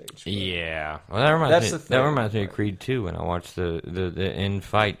soundstage. Yeah. Well, that reminds me of Creed 2 when I watched the end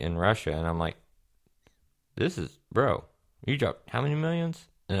fight in Russia, and I'm like, this is, bro, you dropped how many millions?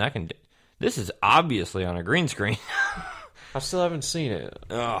 And this is obviously on a green screen. I still haven't seen it.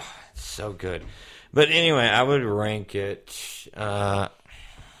 Oh, it's so good. But anyway, I would rank it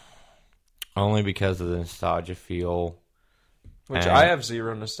only because of the nostalgia feel Which And- I have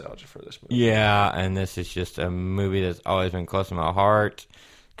zero nostalgia for this movie. Yeah, and this is just a movie that's always been close to my heart.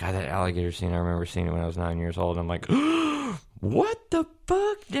 God, that alligator scene, I remember seeing it when I was 9 years old. I'm like, what the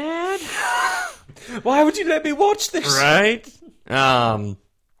fuck, Dad? Why would you let me watch this? Right? I'd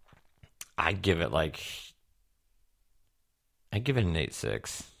give it an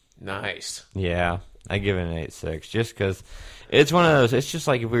 8.6. Nice. Yeah, I'd give it an 8.6 just because it's one of those. It's just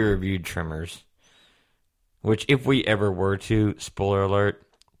like if we reviewed Tremors, which if we ever were to, spoiler alert,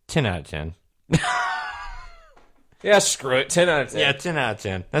 10 out of 10. Yeah, screw it. 10 out of 10. Yeah, 10 out of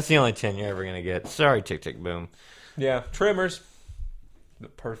 10. That's the only 10 you're ever going to get. Sorry, Tick Tick Boom. Yeah, Tremors. The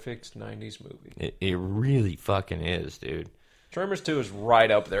perfect 90s movie. It really fucking is, dude. Tremors 2 is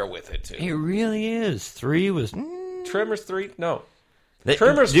right up there with it, too. It really is. 3 was... Tremors 3? No. They-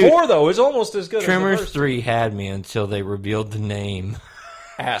 Tremors dude, 4, though, is almost as good Tremors as the first 3 had me until they revealed the name.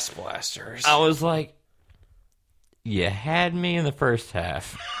 Ass Blasters. I was like, you had me in the first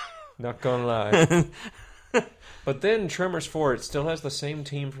half. Not gonna lie. But then Tremors 4, it still has the same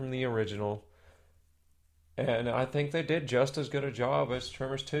team from the original. And I think they did just as good a job as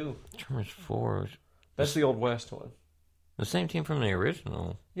Tremors 2. Tremors 4 was That's the Old West one. the same team from the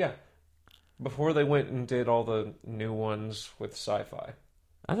original. Yeah. Before they went and did all the new ones with sci-fi.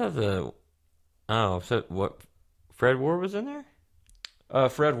 I thought so what? Fred Ward was in there?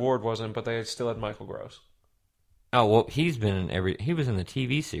 Fred Ward wasn't, but they still had Michael Gross. Oh, well, he was in the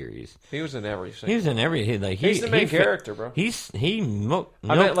TV series. He was in everything. He was in every, He's the main character, bro. He milked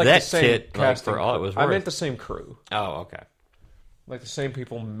I meant like that the same tit like, casting for all it crew. was I worth. meant the same crew. Oh, okay. Like the same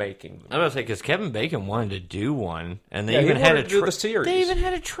people making them. I was going to say, because Kevin Bacon wanted to do one, and they Yeah, he even had wanted to do the series. They even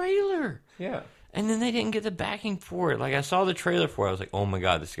had a trailer. Yeah. And then they didn't get the backing for it. Like, I saw the trailer for it. I was like, oh my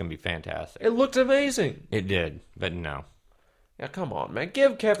God, this is going to be fantastic. It looked amazing. It did, but no. Yeah, come on, man.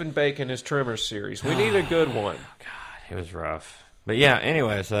 Give Kevin Bacon his Tremors series. We need a good one. It was rough. But yeah,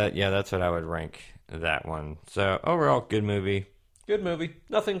 anyways, that's what I would rank that one. So, overall, good movie. Good movie.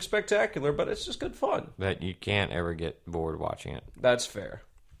 Nothing spectacular, but it's just good fun. But you can't ever get bored watching it. That's fair.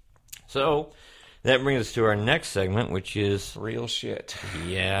 So, that brings us to our next segment, which is... Real shit.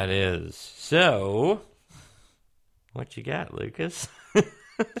 Yeah, it is. So, what you got, Lucas?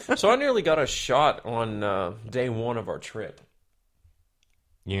 So I nearly got a shot on day one of our trip.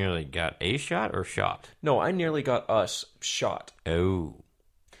 You nearly got a shot or shot? No, I nearly got us shot. Oh.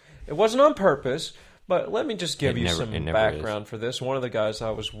 It wasn't on purpose, but let me just give you some it never background for this. One of the guys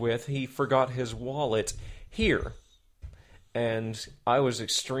I was with, he forgot his wallet here. And I was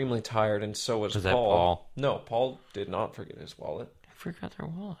extremely tired, and so was Was Paul. that Paul? No, Paul did not forget his wallet. I forgot their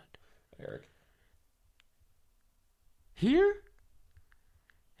wallet. Eric. Here?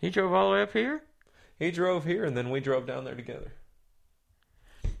 He drove all the way up here? He drove here, and then we drove down there together.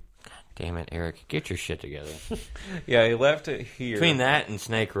 Damn it, Eric. Get your shit together. Yeah, he left it here. Between that and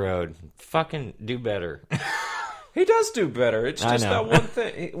Snake Road, fucking do better. He does do better. It's I just know. that one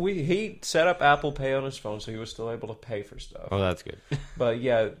thing. He set up Apple Pay on his phone, so he was still able to pay for stuff. Oh, that's good. But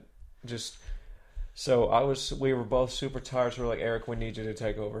yeah, just so we were both super tired. So we're like, Eric, we need you to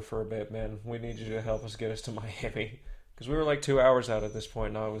take over for a bit, man. We need you to help us get us to Miami because we were like 2 hours out at this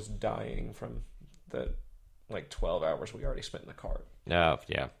point, and I was dying from the like 12 hours we already spent in the car. Oh,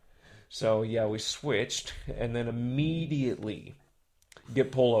 yeah. So yeah, we switched, and then immediately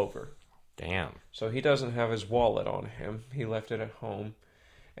get pulled over. Damn. So he doesn't have his wallet on him. He left it at home.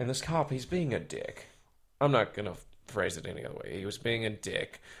 And this cop, he's being a dick. I'm not going to phrase it any other way. He was being a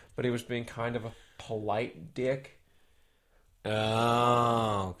dick, but he was being kind of a polite dick.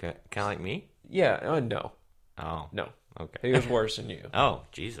 Oh, okay. Kind of like me? Yeah, no. Oh, No. okay. He was worse than you. Oh,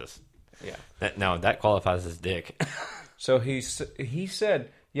 Jesus. Yeah. That qualifies as dick. So he said,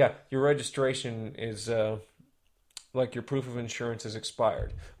 yeah, your registration is, like your proof of insurance is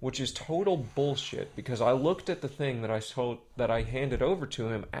expired, which is total bullshit because I looked at the thing that I handed over to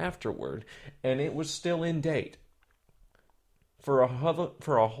him afterward, and it was still in date for a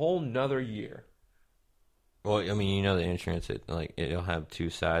whole nother year. Well, I mean, you know the insurance, it'll have two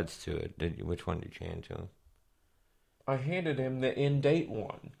sides to it. Which one did you hand to him? I handed him the in date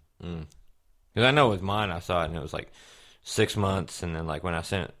one. Because I know with mine, I saw it and it was like 6 months, and then like when I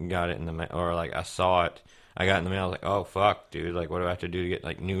got it in the mail, or like I saw it, I got in the mail, I was like, oh fuck, dude, like what do I have to do to get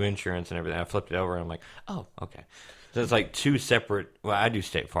like new insurance and everything? I flipped it over and I'm like, oh, okay. So it's like two separate. Well, I do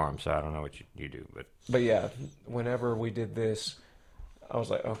State Farm, so I don't know what you do, But yeah, whenever we did this, I was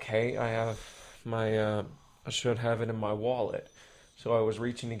like, okay, I have my, I should have it in my wallet. So I was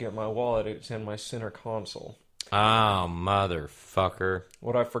reaching to get my wallet. It's in my center console. oh motherfucker.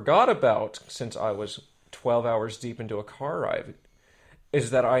 What I forgot about, since I was 12 hours deep into a car ride,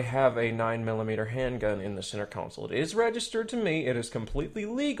 is that I have a 9mm handgun in the center console. It is registered to me. It is completely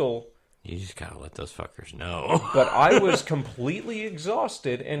legal. You just gotta let those fuckers know. But I was completely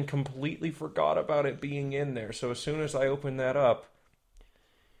exhausted and completely forgot about it being in there. So as soon as I open that up,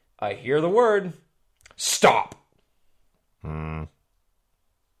 I hear the word, stop.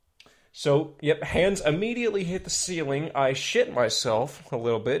 So, yep, hands immediately hit the ceiling. I shit myself a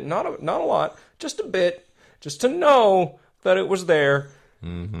little bit. Not a lot, just a bit. Just to know that it was there.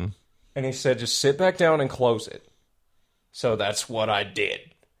 Mm-hmm. And he said, just sit back down and close it. So that's what I did.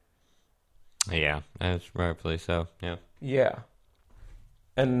 Yeah, that's rightfully so. Yeah. Yeah.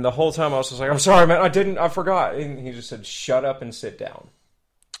 And the whole time I was just like, I'm sorry, man, I forgot. And he just said, shut up and sit down.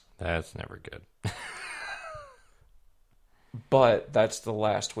 That's never good. But that's the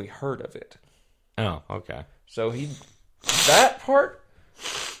last we heard of it. Oh, okay. So that part,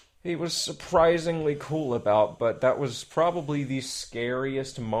 he was surprisingly cool about, but that was probably the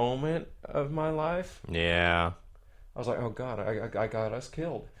scariest moment of my life. Yeah. I was like, oh God, I got us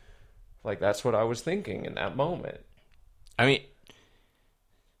killed. Like, that's what I was thinking in that moment. I mean,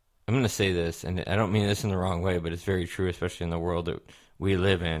 I'm going to say this, and I don't mean this in the wrong way, but it's very true, especially in the world that we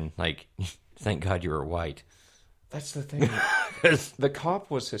live in. Like, thank God you were white. That's the thing. The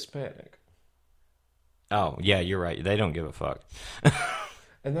cop was Hispanic. Oh, yeah, you're right. They don't give a fuck.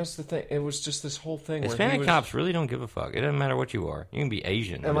 And that's the thing. It was just this whole thing. Hispanic cops really don't give a fuck. It doesn't matter what you are. You can be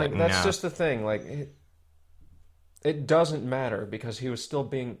Asian. And, like, that's nah. just the thing. Like, it doesn't matter because he was still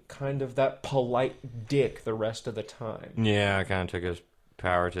being kind of that polite dick the rest of the time. Yeah, I kind of took his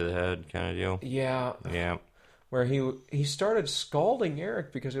power to the head kind of deal. Yeah. Yeah. Where he started scalding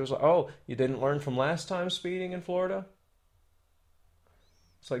Eric because he was like, oh, you didn't learn from last time speeding in Florida?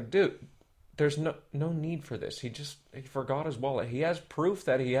 It's like, dude, there's no need for this. He forgot his wallet. He has proof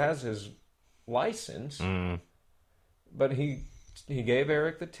that he has his license. But he gave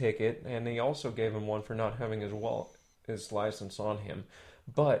Eric the ticket, and he also gave him one for not having his license on him.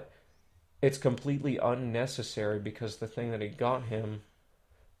 But it's completely unnecessary because the thing that he got him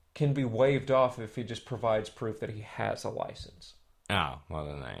can be waived off if he just provides proof that he has a license. Oh, well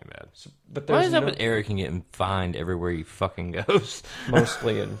then that ain't bad. So, but Why is that with Eric and getting fined everywhere he fucking goes?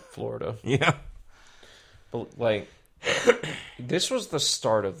 Mostly in Florida. Yeah. But, like, this was the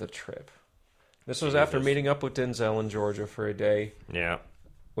start of the trip. This was after meeting up with Denzel in Georgia for a day. Yeah.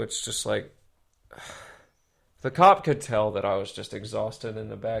 Which just, like, the cop could tell that I was just exhausted in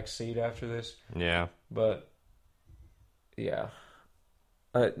the back seat after this. Yeah. But, yeah.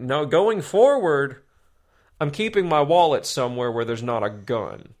 No, going forward, I'm keeping my wallet somewhere where there's not a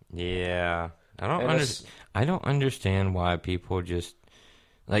gun. Yeah. I don't understand why people just,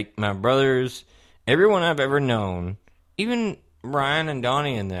 like, my brothers, everyone I've ever known, even Ryan and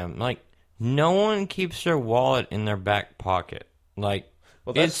Donnie and them, like, no one keeps their wallet in their back pocket. Like,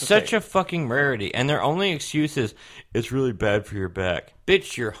 well, it's such a fucking rarity. And their only excuse is, it's really bad for your back.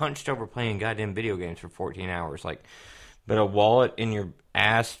 Bitch, you're hunched over playing goddamn video games for 14 hours. Like, but a wallet in your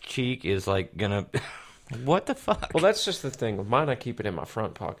ass cheek is, like, gonna... What the fuck? Well, that's just the thing. With mine, I keep it in my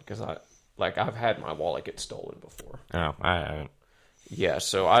front pocket because I've had my wallet get stolen before. Oh, I haven't. Yeah,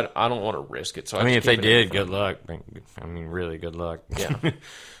 so I don't want to risk it. So I mean, if they did, good luck. I mean, really good luck. Yeah.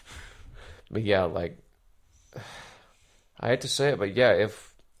 But yeah, like, I hate to say it, but yeah,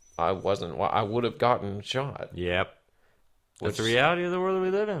 if I wasn't, well, I would have gotten shot. Yep. That's the reality of the world that we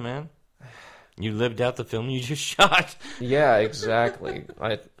live in, man. You lived out the film you just shot. Yeah, exactly.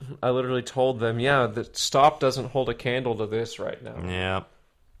 I literally told them, yeah, the stop doesn't hold a candle to this right now. Yeah.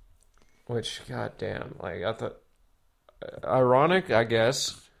 Which, goddamn, like, I thought, ironic, I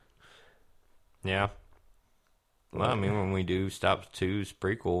guess. Yeah. Well, I mean, when we do Stop 2's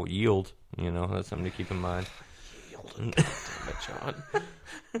prequel, Yield, that's something to keep in mind. Yield. Damn it, John.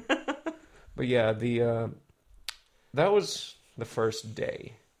 But yeah, that was the first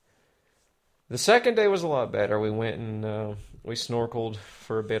day. The second day was a lot better. We went and we snorkeled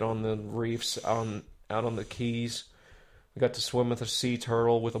for a bit on the reefs out on the Keys. We got to swim with a sea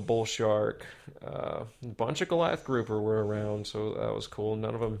turtle, with a bull shark. A bunch of Goliath grouper were around, so that was cool.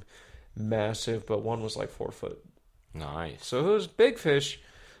 None of them massive, but one was like 4 foot. Nice. So it was big fish.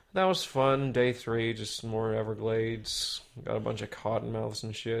 That was fun. Day 3, just more Everglades. Got a bunch of cottonmouths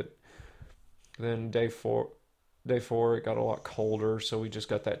and shit. Then day 4, it got a lot colder, so we just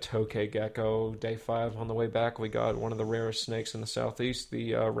got that tokay gecko. Day 5, on the way back, we got one of the rarest snakes in the southeast,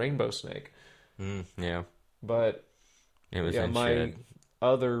 the rainbow snake. Yeah. But it was my shit.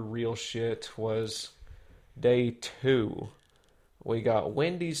 Other real shit was day 2. We got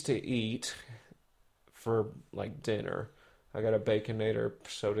Wendy's to eat for, like, dinner. I got a Baconator,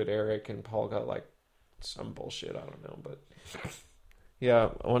 so did Eric, and Paul got, like, some bullshit, I don't know, but...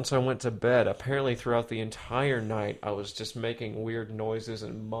 Yeah, once I went to bed, apparently throughout the entire night, I was just making weird noises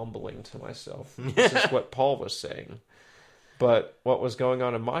and mumbling to myself. This is what Paul was saying. But what was going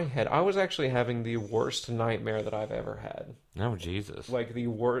on in my head, I was actually having the worst nightmare that I've ever had. Oh, Jesus. Like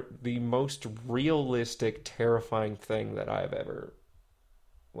the most realistic, terrifying thing that I've ever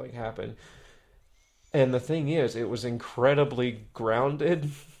like happened. And the thing is, it was incredibly grounded.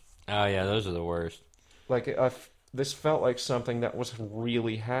 Oh, yeah, those are the worst. Like this felt like something that was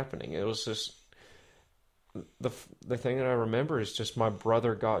really happening. It was just the thing that I remember is just my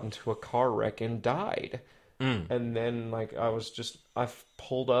brother got into a car wreck and died. And then like I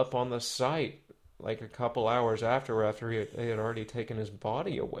pulled up on the site like a couple hours after they had already taken his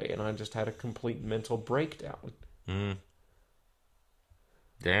body away, and I just had a complete mental breakdown.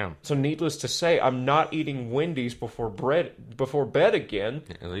 Damn. So needless to say, I'm not eating Wendy's before bed again.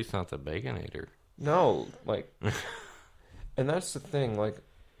 At least not the Baconator. No, like, and that's the thing. Like,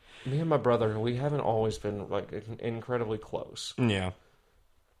 me and my brother, we haven't always been like incredibly close. Yeah.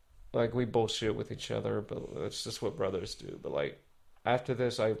 Like, we bullshit with each other, but it's just what brothers do. But like, after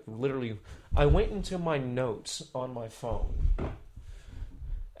this, I went into my notes on my phone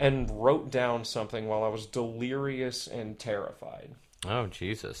and wrote down something while I was delirious and terrified. Oh,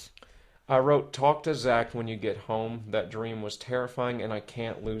 Jesus. I wrote, "Talk to Zach when you get home. That dream was terrifying, and I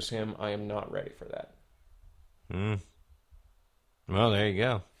can't lose him. I am not ready for that." Well, there you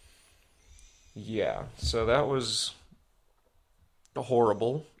go. Yeah, so that was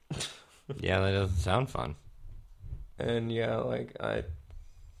horrible. Yeah, that doesn't sound fun. And yeah, like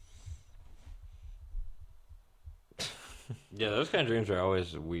Yeah, those kind of dreams are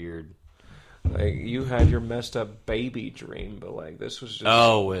always weird. like you had your messed up baby dream, but like this was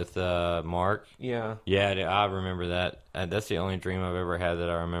just with Mark? yeah. Yeah, I remember that. That's the only dream I've ever had that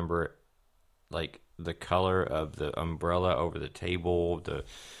I remember, like, the color of the umbrella over the table, the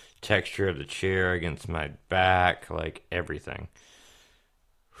texture of the chair against my back, like, everything.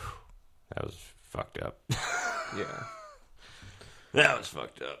 Whew. That was fucked up. Yeah. That was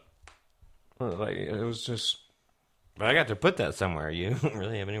fucked up. Like it was just But I got to put that somewhere. You don't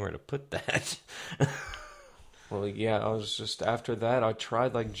really have anywhere to put that. well, yeah, I was just after that I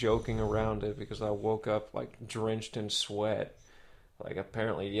tried like joking around it because I woke up like drenched in sweat. Like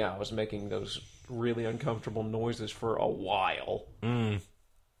apparently, yeah, I was making those really uncomfortable noises for a while. And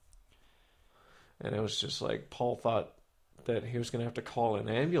it was just like Paul thought that he was going to have to call an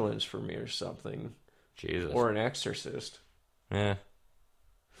ambulance for me or something. Jesus. Or an exorcist. Yeah.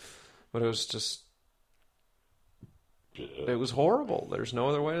 But it was just it was horrible. There's no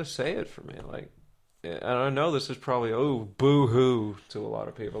other way to say it for me. Like, and I know this is probably boo-hoo to a lot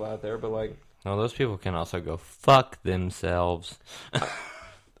of people out there, but like, Well, those people can also go fuck themselves.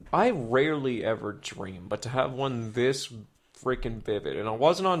 I rarely ever dream, but to have one this freaking vivid, and I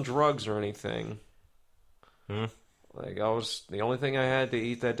wasn't on drugs or anything. Like the only thing I had to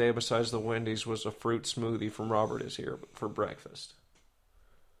eat that day besides the Wendy's was a fruit smoothie from Robert Is Here for breakfast.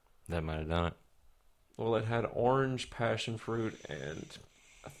 That might have done it. Well, it had orange, passion fruit, and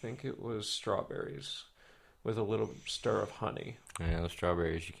I think it was strawberries with a little stir of honey. Yeah, those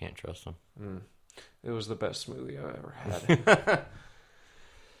strawberries, you can't trust them. It was the best smoothie I've ever had.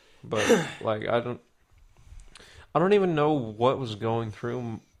 But like I don't even know what was going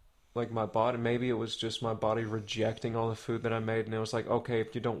through like my body. Maybe it was just my body rejecting all the food that I made, and it was like, okay,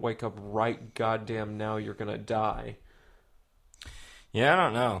 if you don't wake up right goddamn now, you're gonna die. Yeah, I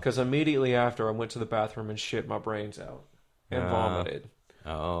don't know. Because immediately after, I went to the bathroom and shit my brains out and vomited.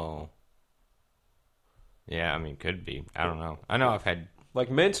 Oh. Yeah, I mean, could be. I don't know. I know I've had...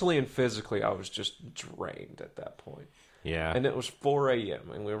 Like, mentally and physically, I was just drained at that point. Yeah. And it was 4 a.m.,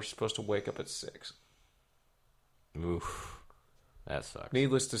 and we were supposed to wake up at 6. Oof. That sucks.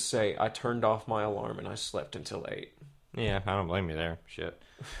 Needless to say, I turned off my alarm, and I slept until 8. Yeah, I don't blame you there. Shit.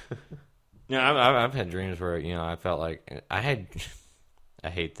 I've had dreams where, I felt like... I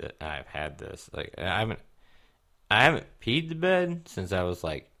hate that I've had this. Like, I haven't peed the bed since I was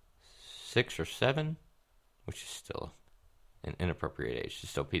like 6 or 7, which is still an inappropriate age to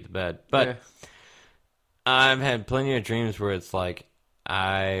still pee the bed. But yeah. I've had plenty of dreams where it's like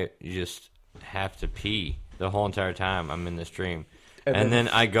I just have to pee the whole entire time I'm in this dream. And then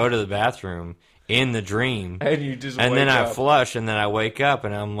I go to the bathroom in the dream, and you just and wake then I up. flush, and then I wake up,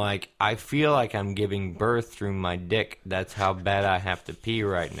 and I'm like, I feel like I'm giving birth through my dick. That's how bad I have to pee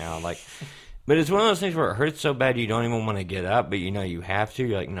right now. Like, but it's one of those things where it hurts so bad you don't even want to get up, but you have to.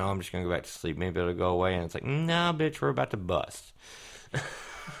 You're like, no, I'm just gonna go back to sleep. Maybe it'll go away. And it's like, nah, bitch, we're about to bust.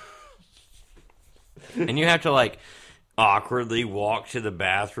 And you have to like awkwardly walk to the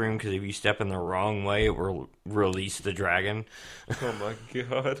bathroom because if you step in the wrong way, it will release the dragon. Oh my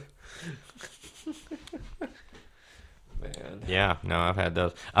god. Man. Yeah, no, I've had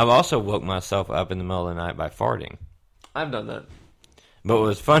those. I've also woke myself up in the middle of the night by farting. I've done that. But what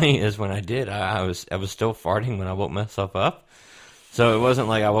was funny is when I did, I was still farting when I woke myself up. So it wasn't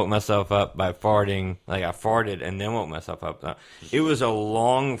like I woke myself up by farting, like I farted and then woke myself up. No, it was a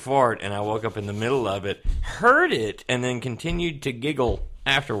long fart, and I woke up in the middle of it, heard it, and then continued to giggle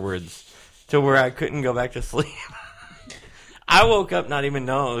afterwards to where I couldn't go back to sleep. I woke up not even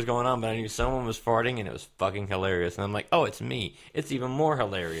knowing what was going on, but I knew someone was farting, and it was fucking hilarious. And I'm like, oh, it's me. It's even more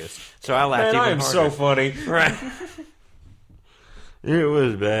hilarious. So I laughed even harder. I am so funny. Right. It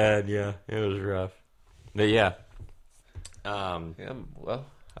was bad, yeah. It was rough. But yeah. Yeah, well,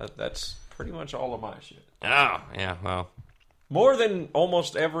 that's pretty much all of my shit. Oh, yeah, well. More than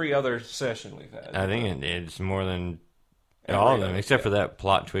almost every other session we've had. I think it's more than all of them, except for that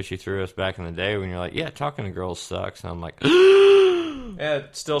plot twist you threw us back in the day when you're like, yeah, talking to girls sucks. And I'm like, yeah,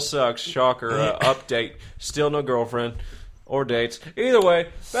 it still sucks. Shocker. Update. Still no girlfriend or dates. Either way,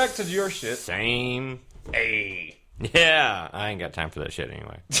 back to your shit. Same. Hey. Yeah, I ain't got time for that shit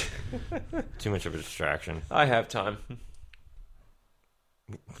anyway. Too much of a distraction. I have time.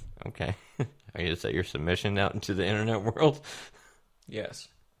 Okay. Are you going to set your submission out into the internet world? Yes.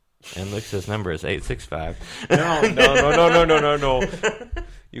 And Luke's number is 865. No.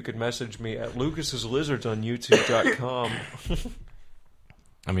 You could message me at Lucas's Lizards on YouTube.com.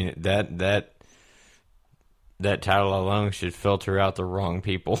 I mean, that title alone should filter out the wrong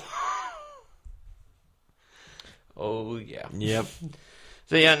people. Oh, yeah. Yep.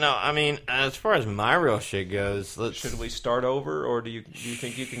 So, yeah, no, I mean, as far as my real shit goes, should we start over, or do you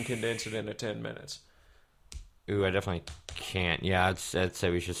think you can condense it into 10 minutes? Ooh, I definitely can't. Yeah, I'd say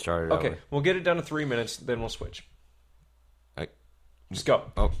we should start it over. Okay, we'll get it down to 3 minutes, then we'll switch. Just go.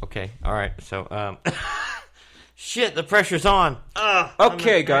 Oh, okay. All right. So, shit, the pressure's on.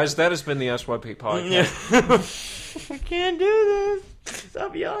 Okay, guys, that has been the SYP podcast. I can't do this.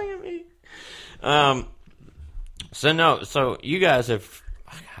 Stop yelling at me. So you guys have...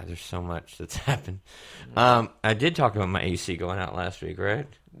 Oh God, there's so much that's happened. I did talk about my AC going out last week, right?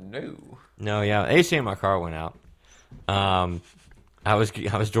 No, yeah. AC in my car went out. I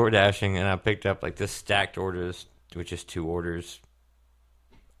was door dashing, and I picked up like this stacked orders, which is 2 orders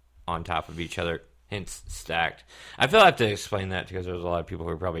on top of each other, hence stacked. I feel I have to explain that because there's a lot of people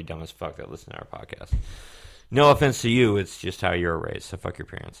who are probably dumb as fuck that listen to our podcast. No offense to you, it's just how you're raised, so fuck your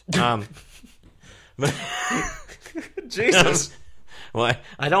parents. But Jesus. Well,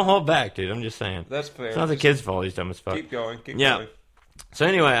 I don't hold back, dude. I'm just saying. That's fair. It's not the kid's fault. He's dumb as fuck. Keep going. Keep going. So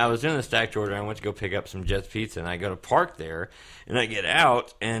anyway, I was doing the stacked order. I went to go pick up some Jets Pizza, and I go to park there, and I get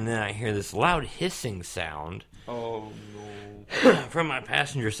out, and then I hear this loud hissing sound. Oh, no. From my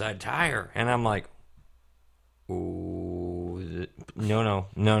passenger side tire. And I'm like, ooh,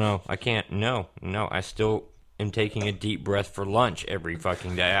 no, I can't. No, I still am taking a deep breath for lunch every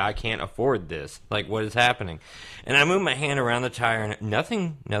fucking day. I can't afford this. Like, what is happening? And I move my hand around the tire, and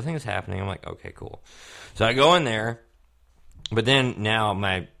nothing is happening. I'm like, okay, cool. So I go in there, but then now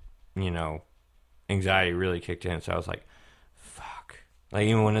my, anxiety really kicked in. So I was like, fuck. Like,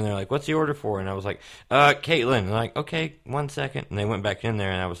 even went in there, like, what's the order for? And I was like, Caitlin. And like, okay, 1 second. And they went back in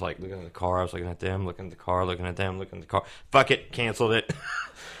there, and I was like, looking at the car. I was looking at them, looking at the car, looking at them, looking at the car. Fuck it, canceled it.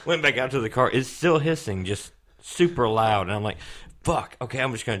 Went back out to the car. It's still hissing, just super loud. And I'm like, fuck, okay,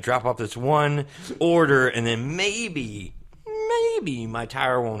 I'm just going to drop off this one order, and then maybe my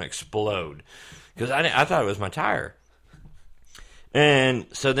tire won't explode. Because I thought it was my tire. And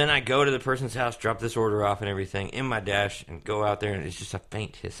so then I go to the person's house, drop this order off and everything in my dash, and go out there, and it's just a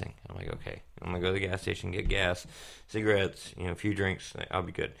faint hissing. I'm like, okay, I'm going to go to the gas station, get gas, cigarettes, a few drinks, I'll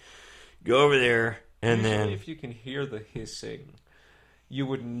be good. Go over there, and Usually then... if you can hear the hissing, you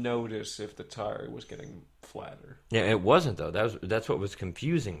would notice if the tire was getting flatter. Yeah, it wasn't, though. That's what was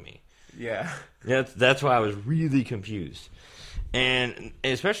confusing me. Yeah. That's why I was really confused. And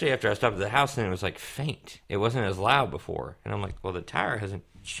especially after I stopped at the house, and it was like faint. It wasn't as loud before. And I'm like, well, the tire hasn't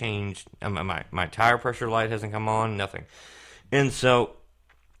changed. My tire pressure light hasn't come on, nothing. And so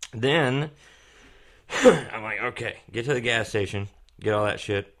then I'm like, okay, get to the gas station, get all that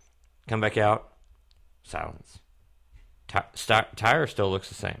shit, come back out, silence. Tire still looks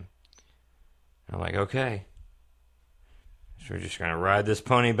the same. I'm like, okay. So we're just going to ride this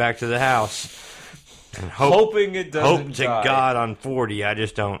pony back to the house. And hoping it doesn't hope to die. God on 40 I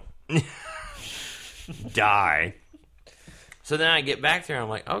just don't die. So then I get back there and I'm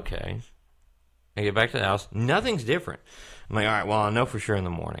like, okay. I get back to the house. Nothing's different. I'm like, all right, well, I'll know for sure in the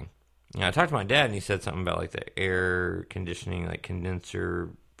morning. Yeah, I talked to my dad, and he said something about like the air conditioning, like condenser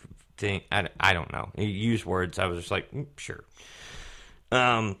thing. I don't know. He used words. I was just like, sure.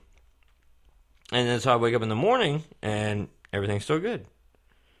 And then so I wake up in the morning, and everything's still good.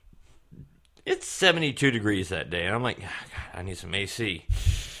 It's 72 degrees that day, and I'm like, God, I need some AC.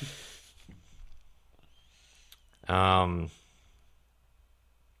 We'll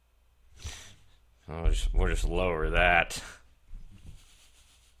just lower that.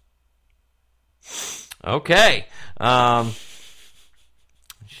 Okay.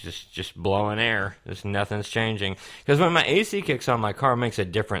 Just blowing air. Just nothing's changing. Because when my AC kicks on, my car makes a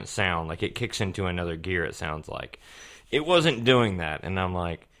different sound. Like it kicks into another gear, it sounds like. It wasn't doing that. And I'm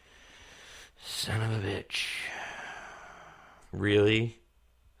like, son of a bitch. Really?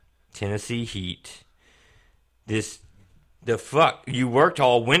 Tennessee heat. The fuck? You worked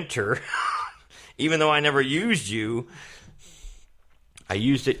all winter. Even though I never used you. I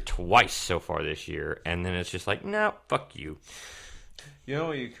used it twice so far this year. And then it's just like, no, fuck you. You know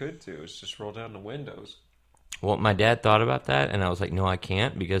what you could do is just roll down the windows. Well, my dad thought about that, and I was like, no, I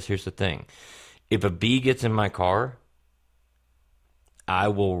can't, because here's the thing. If a bee gets in my car, I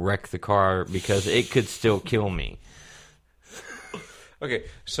will wreck the car because it could still kill me. Okay,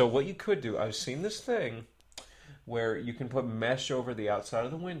 so what you could do, I've seen this thing where you can put mesh over the outside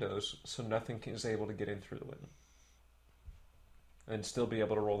of the windows so nothing is able to get in through the window. And still be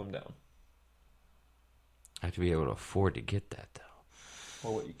able to roll them down. I have to be able to afford to get that, though.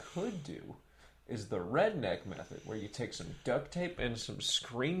 Well, what you could do is the redneck method, where you take some duct tape and some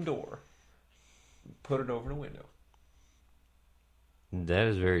screen door, put it over the window. That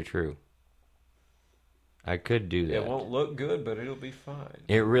is very true. I could do that. It won't look good, but it'll be fine.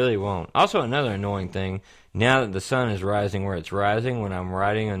 It really won't. Also, another annoying thing, now that the sun is rising where it's rising, when I'm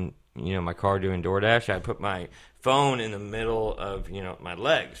riding in my car doing DoorDash, I put my phone in the middle of, my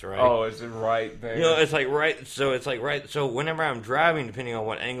legs, right? Oh, is it right there? It's like right, so whenever I'm driving, depending on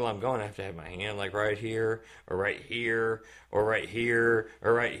what angle I'm going, I have to have my hand like right here, or right here, or right here,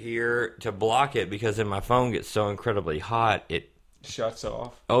 or right here to block it, because then my phone gets so incredibly hot, it shuts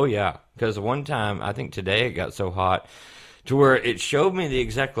off. Oh, yeah, because one time, I think today it got so hot to where it showed me the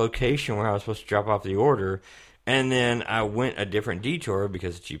exact location where I was supposed to drop off the order, and then I went a different detour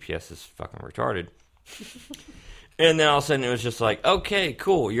because GPS is fucking retarded. And then all of a sudden it was just like, okay,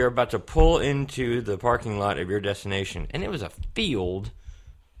 cool, you're about to pull into the parking lot of your destination. And it was a field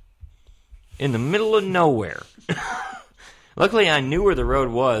in the middle of nowhere. Luckily, I knew where the road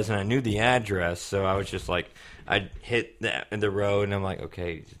was, and I knew the address, so I was just like, I hit the road, and I'm like,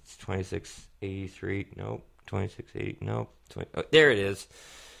 okay, it's 2683, nope, 2680, nope, there it is.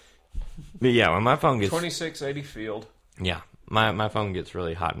 But yeah, when my phone gets... 2680 Field. Yeah, my phone gets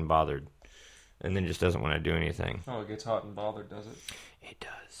really hot and bothered, and then just doesn't want to do anything. Oh, it gets hot and bothered, does it? It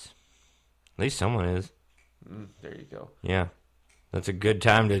does. At least someone is. There you go. Yeah. That's a good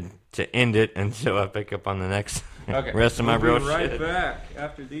time to end it until I pick up on the next rest of my real shit. We'll be right back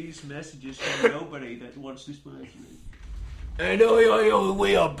after these messages from nobody that wants to sponsor me. And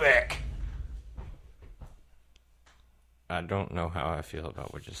we are back. I don't know how I feel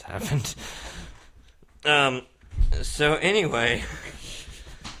about what just happened. So anyway,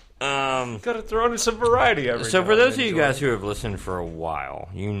 gotta throw in some variety every So now for and those then, of you Jordan. guys who have listened for a while,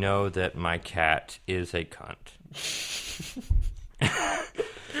 you know that my cat is a cunt.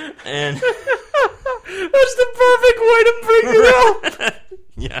 And That's the perfect way to bring it up.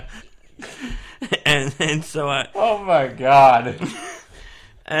 yeah. And so Oh my god.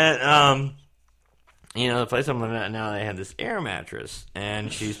 and the place I'm living at now, they have this air mattress,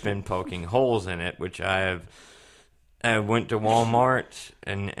 and she's been poking holes in it, which I went to Walmart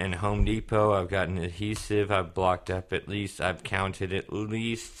and Home Depot. I've gotten adhesive. I've blocked up I've counted at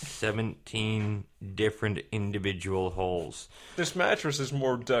least 17 different individual holes. This mattress is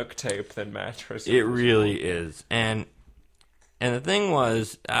more duct tape than mattress. It really is. And the thing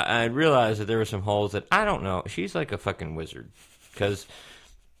was, I realized that there were some holes that, I don't know, she's like a fucking wizard. Because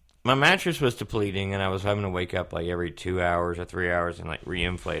my mattress was depleting, and I was having to wake up like every 2 hours or 3 hours and like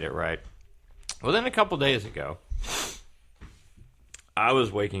re-inflate it, right? Well, then a couple days ago, I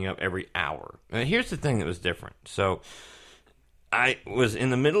was waking up every hour. And here's the thing that was different. So I was in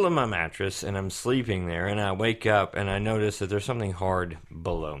the middle of my mattress, and I'm sleeping there, and I wake up, and I notice that there's something hard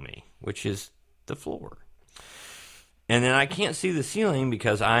below me, which is the floor. And then I can't see the ceiling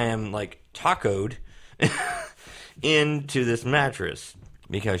because I am, like, tacoed into this mattress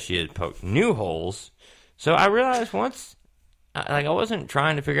because she had poked new holes. So I realized once... I wasn't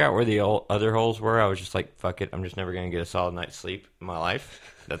trying to figure out where the other holes were. I was just like, fuck it. I'm just never going to get a solid night's sleep in my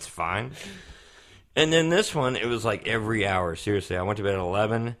life. That's fine. And then this one, it was like every hour. Seriously, I went to bed at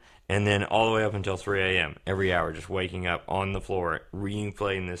 11, And then all the way up until 3 a.m. every hour, just waking up on the floor,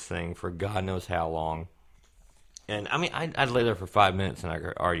 replaying this thing for God knows how long. And I mean, I'd lay there for 5 minutes and I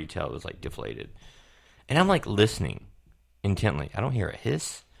could already tell it was like deflated. And I'm like listening intently. I don't hear a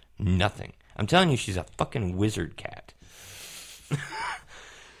hiss, nothing. I'm telling you, she's a fucking wizard cat.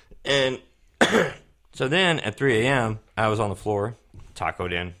 And so then at 3 a.m., I was on the floor,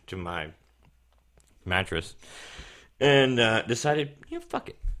 tacoed in to my mattress, and decided, fuck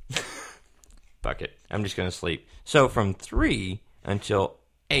it. Fuck it. I'm just going to sleep. So from 3 until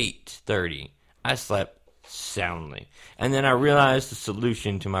 8:30, I slept soundly. And then I realized the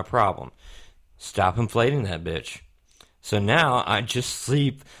solution to my problem. Stop inflating that bitch. So now I just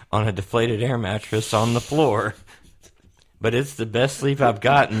sleep on a deflated air mattress on the floor. But it's the best sleep I've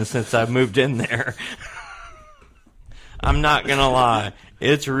gotten since I've moved in there. I'm not going to lie.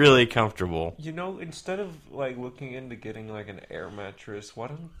 It's really comfortable. Instead of like looking into getting like an air mattress,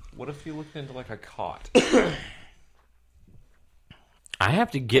 what if you looked into like a cot? I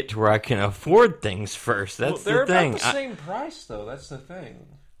have to get to where I can afford things first. That's they're the thing. About the same price though. That's the thing.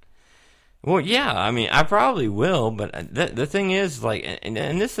 Well, yeah, I mean, I probably will, but the thing is, like, and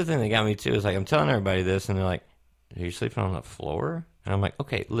this is the thing that got me too, is like, I'm telling everybody this, and they're like, are you sleeping on the floor? And I'm like,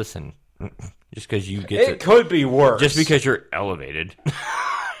 okay, listen, just because you get it could be worse. Just because you're elevated,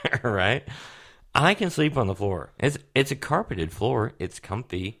 right? I can sleep on the floor. It's a carpeted floor. It's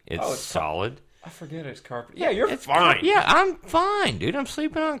comfy. It's solid. I forget it's carpet. Yeah, you're fine. Yeah, I'm fine, dude. I'm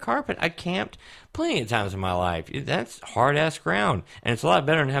sleeping on carpet. I camped plenty of times in my life. That's hard-ass ground. And it's a lot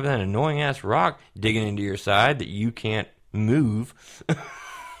better than having that annoying-ass rock digging into your side that you can't move.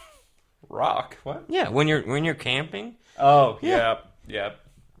 Rock? What? Yeah, when you're camping. Oh, yeah. Yeah,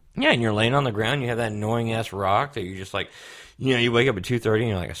 and you're laying on the ground, you have that annoying-ass rock that you're just like, you wake up at 2:30 and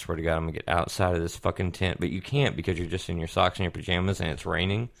you're like, I swear to God, I'm going to get outside of this fucking tent. But you can't because you're just in your socks and your pajamas and it's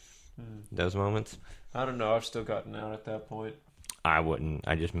raining. Those moments. I don't know. I've still gotten out at that point. I wouldn't.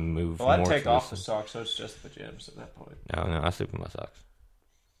 I just move. Well, I'd take off the socks, so it's just pajamas at that point. No, I sleep in my socks.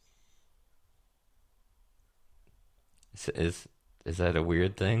 Is that a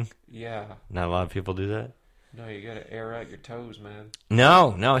weird thing? Yeah. Not a lot of people do that? No, you gotta air out your toes, man.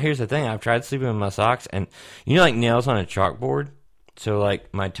 No, here's the thing. I've tried sleeping in my socks, and like nails on a chalkboard? So,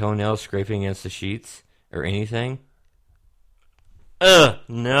 like, my toenails scraping against the sheets or anything?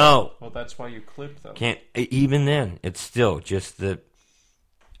 No. Well, that's why you clip them. Can't, even then, it's still just I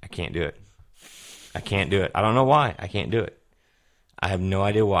can't do it. I can't do it. I don't know why. I can't do it. I have no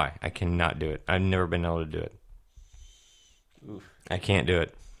idea why. I cannot do it. I've never been able to do it. Oof. I can't do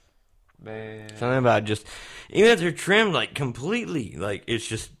it. Man. Something about just, even if they're trimmed, like, completely, like, it's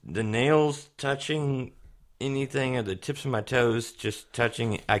just the nails touching anything or the tips of my toes just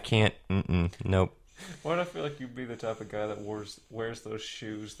touching, I can't, nope. Why do I feel like you'd be the type of guy that wears those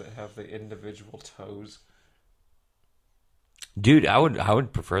shoes that have the individual toes? Dude, I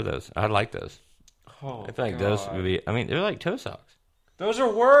would prefer those. I like those. Oh, I feel like God. those would be, I mean, they're like toe socks. Those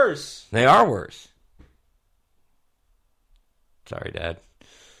are worse. They are worse. Sorry, Dad.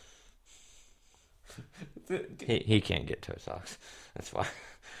 He can't get toe socks. That's why.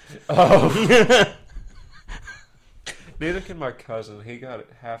 Oh. Neither can my cousin. He got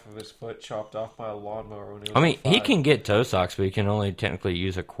half of his foot chopped off by a lawnmower when he was he 5. can get toe socks, but he can only technically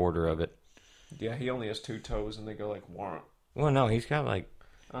use a quarter of it. Yeah, he only has 2 toes, and they go like warrant. Well, no, he's got like,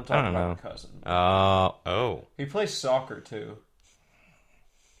 I'm talking about my cousin. Oh. He plays soccer too.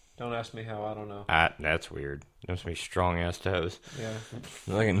 Don't ask me how. I don't know. That's weird. Those be strong ass toes. Yeah.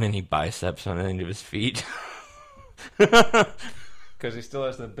 Like a mini biceps on the end of his feet. Because he still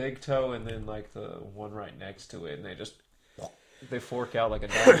has the big toe and then like the one right next to it, and they fork out like a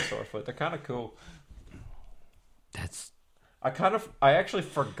dinosaur foot. They're kind of cool. I actually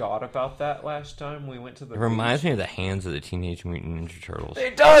forgot about that last time we went to the It reminds me of the hands of the Teenage Mutant Ninja Turtles.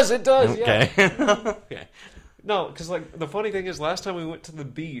 It does, Okay. yeah. Okay. No, because like the funny thing is, last time we went to the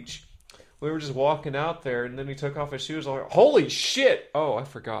beach, we were just walking out there, and then he took off his shoes. I'm like, holy shit! Oh, I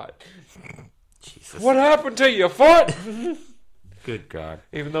forgot. Jesus. What happened to your foot? Good God.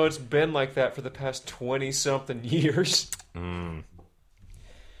 Even though it's been like that for the past 20-something years.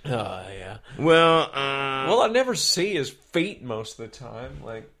 Yeah. Well, I never see his feet most of the time.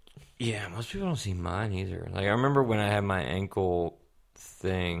 Like, yeah, most people don't see mine either. Like, I remember when I had my ankle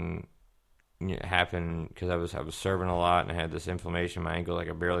thing happen because I was serving a lot and I had this inflammation in my ankle. Like,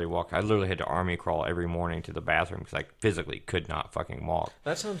 I barely walk. I literally had to army crawl every morning to the bathroom because I physically could not fucking walk.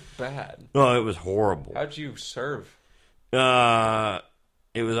 that sounds bad. Oh, it was horrible. How'd you serve?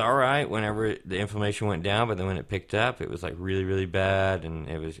 It was all right whenever the inflammation went down, but then when it picked up, it was like really, really bad, and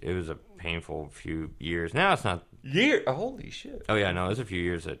it was a painful few years. Now it's not Holy shit. Oh yeah, no, it was a few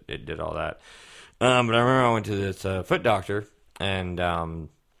years that it did all that. But I remember I went to this foot doctor, and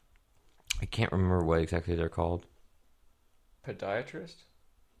I can't remember what exactly they're called. Podiatrist?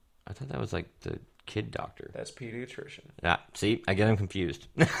 I thought that was like the kid doctor. That's pediatrician. See, I get them confused.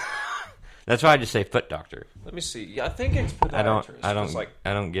 That's why I just say foot doctor. Let me see. Yeah, I think it's podiatrist.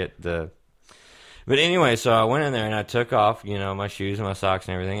 I don't get the. But anyway, so I went in there and I took off, my shoes and my socks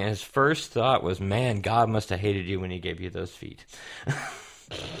and everything. And his first thought was, "Man, God must have hated you when He gave you those feet."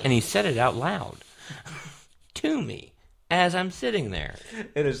 And he said it out loud to me as I'm sitting there.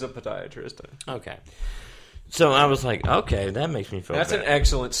 It is a podiatrist. Okay. So I was like, okay, that makes me feel That's better. an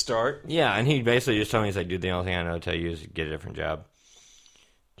excellent start. Yeah, and he basically just told me, he's like, dude, the only thing I know to tell you is get a different job.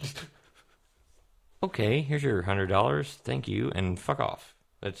 Okay, here's your $100. Thank you, and fuck off.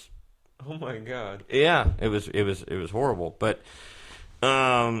 That's. Oh my god. Yeah, it was horrible. But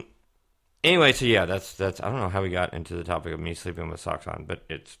anyway, so yeah, that's I don't know how we got into the topic of me sleeping with socks on, but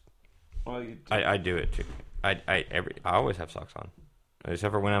it's. Well, I do it too. I always have socks on.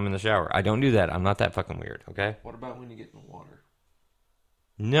 Except for when I'm in the shower. I don't do that. I'm not that fucking weird, okay? What about when you get in the water?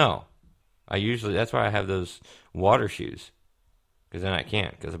 No. That's why I have those water shoes. Because then I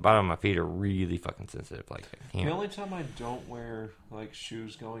can't. Because the bottom of my feet are really fucking sensitive. Like, I can't. The only time I don't wear, like,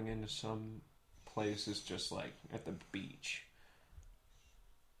 shoes going into some place is just, like, at the beach.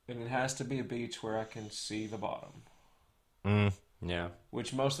 And it has to be a beach where I can see the bottom. Yeah.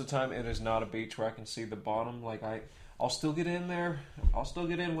 Which most of the time it is not a beach where I can see the bottom. Like, I'll still get in there. I'll still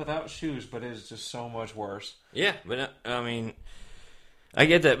get in without shoes, but it is just so much worse. Yeah, but I mean, I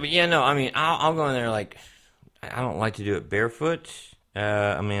get that. But yeah, no, I mean, I'll go in there like, I don't like to do it barefoot.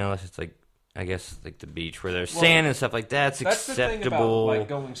 I mean, unless it's like, I guess like the beach where there's sand and stuff like that. That's acceptable. The thing about like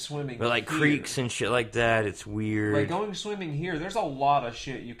going swimming. But like here. creeks and shit like that, it's weird. Like going swimming here, there's a lot of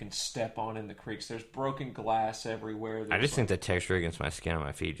shit you can step on in the creeks. There's broken glass everywhere. I just think the texture against my skin on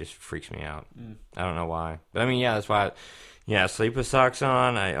my feet just freaks me out. I don't know why. But I mean, yeah, that's why. I sleep with socks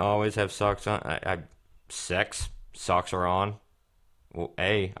on. I always have socks on. Socks are on. Well,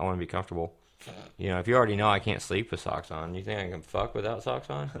 I want to be comfortable. If you already know I can't sleep with socks on, you think I can fuck without socks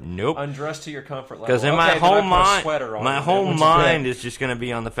on? Nope. Undress to your comfort level. Because in my whole mind is just going to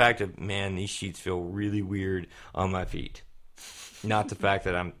be on the fact of, man, these sheets feel really weird on my feet. Not the fact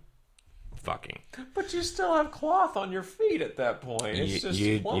that I'm fucking. But you still have cloth on your feet at that point. It's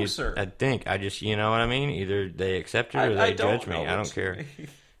just closer. I think. I just, you know what I mean? Either they accept it or they judge me. I don't care.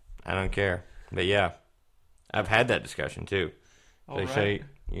 I don't care. But yeah, I've had that discussion too. They say,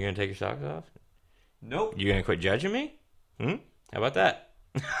 you're going to take your socks off? Nope. You going to quit judging me? How about that?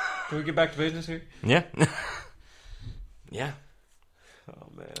 Can we get back to business here? Yeah. Yeah. Oh,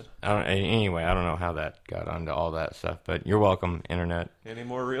 man. Anyway, I don't know how that got onto all that stuff, but you're welcome, Internet. Any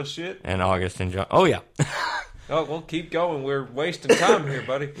more real shit? And August and John. Oh, yeah. Oh, well, keep going. We're wasting time here,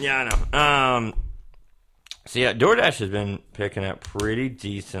 buddy. Yeah, I know. So, yeah, DoorDash has been picking up pretty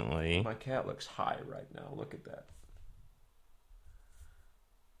decently. My cat looks high right now. Look at that.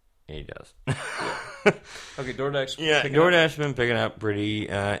 He does. Okay, DoorDash. Yeah, DoorDash has been picking up pretty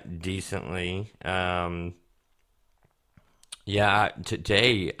decently.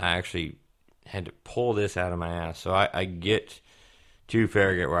 Today I actually had to pull this out of my ass. So I get to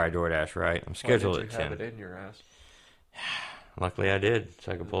Farragut where I DoorDash, right? I'm scheduled at 10. Why did you have it in your ass? Luckily I did,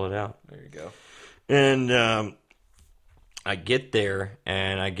 so I could pull it out. There you go. And I get there,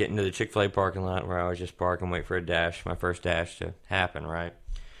 and I get into the Chick-fil-A parking lot where I was just park and wait for my first dash to happen, right?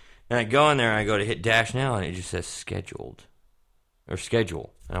 And I go in there, and I go to hit dash now, and it just says scheduled. Or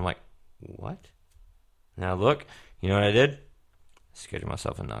schedule. And I'm like, what? And I look, you know what I did? Schedule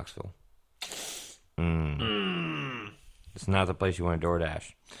myself in Knoxville. It's not the place you want to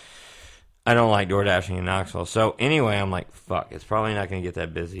DoorDash. I don't like DoorDashing in Knoxville. So anyway, I'm like, fuck, it's probably not going to get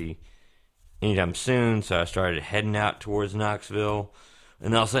that busy anytime soon. So I started heading out towards Knoxville,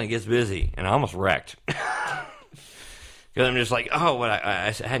 and all of a sudden it gets busy, and I almost wrecked. Because I'm just like,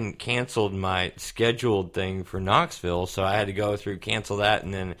 I hadn't canceled my scheduled thing for Knoxville, so I had to go through, cancel that,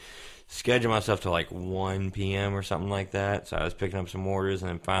 and then schedule myself to like 1 p.m. or something like that. So I was picking up some orders, and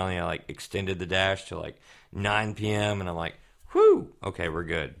then finally I like extended the dash to like 9 p.m., and I'm like, whew, okay, we're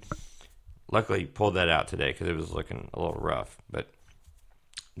good. Luckily, pulled that out today because it was looking a little rough, but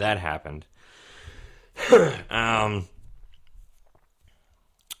that happened.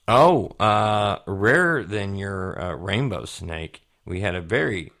 Rarer than your rainbow snake. We had a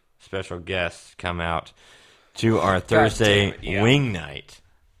very special guest come out to our Thursday wing night.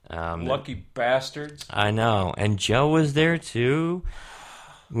 Lucky bastards. I know. And Joe was there too.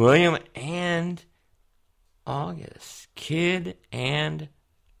 William and August. Kid and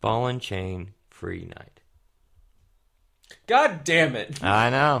ball and chain free night. God damn it. I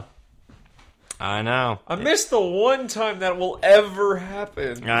know. I missed the one time that will ever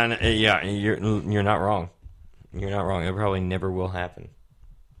happen. Yeah, you're not wrong. You're not wrong. It probably never will happen.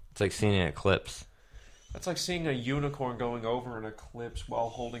 It's like seeing an eclipse. That's like seeing a unicorn going over an eclipse while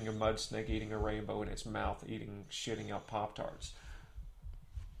holding a mud snake eating a rainbow in its mouth, shitting out Pop-Tarts.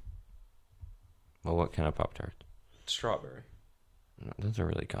 Well, what kind of Pop-Tarts? Strawberry. No, those are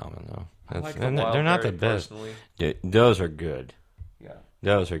really common, though. I like they're the not the wildberry, best. personally. Those are good. Yeah.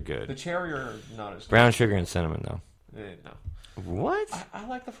 Those are The good. cherry are not as good. Brown sugar and cinnamon, though. No. What? I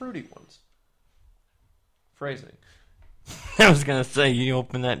like the fruity ones. Phrasing. I was going to say, you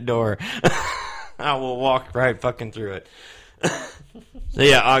open that door. I will walk right fucking through it. So,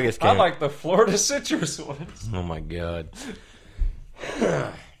 yeah, August came. I like the Florida citrus ones. Oh, my God.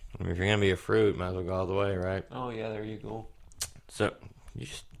 If you're going to be a fruit, might as well go all the way, right? Oh, yeah, there you go. So, you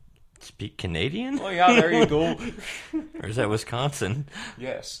just speak Canadian? Oh, yeah, there you go. Or is that Wisconsin?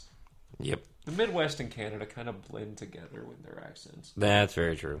 Yes. Yep. The Midwest and Canada kind of blend together with their accents. That's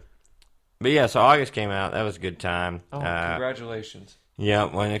very true. But yeah, so August came out. That was a good time. Oh, congratulations. Yeah,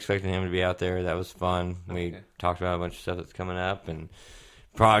 wasn't expecting him to be out there. That was fun. We Okay. talked about a bunch of stuff that's coming up and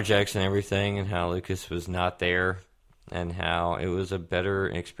projects and everything, and how Lucas was not there, and how it was a better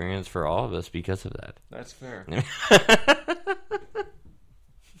experience for all of us because of that. That's fair.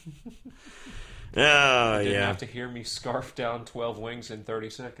 Oh, You didn't yeah. have to hear me scarf down 12 wings in 30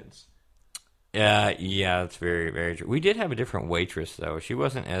 seconds. Yeah, that's very, very true. We did have a different waitress, though. She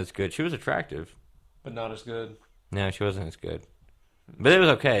wasn't as good. She was attractive. But not as good. No, she wasn't as good. But it was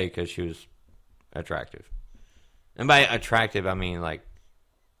okay because she was attractive. And by attractive, I mean, like,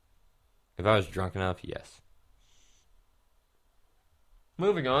 if I was drunk enough, yes.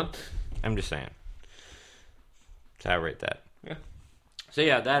 Moving on. I'm just saying. So I rate that. Yeah. So,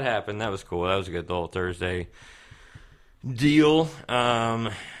 yeah, that happened. That was cool. That was a good little Thursday deal.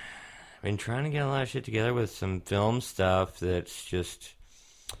 Been trying to get a lot of shit together with some film stuff that's just,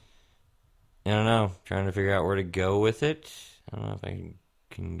 I don't know, trying to figure out where to go with it. I don't know if I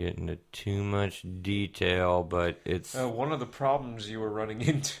can get into too much detail, but it's... One of the problems you were running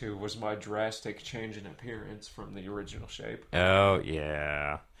into was my drastic change in appearance from the original shape. Oh,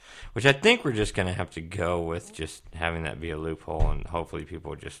 yeah. Which I think we're just going to have to go with just having that be a loophole, and hopefully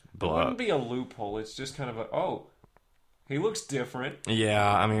people just It blow wouldn't up. be a loophole. It's just kind of a, oh, he looks different. Yeah,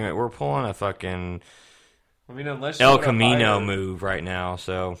 I mean, we're pulling a fucking I mean, unless you El wanna Camino hire- move right now,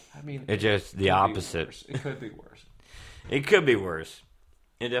 so I mean, it's just could the be opposite. worse. It could be worse. It could be worse.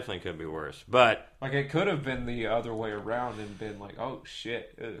 It definitely could be worse. But, Like, it could have been the other way around and been like, oh,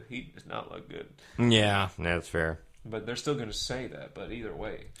 shit, he does not look good. yeah, that's fair. But they're still going to say that. But either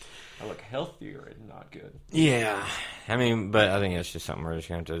way, I look healthier and not good. Yeah, I mean, but I think it's just something we're just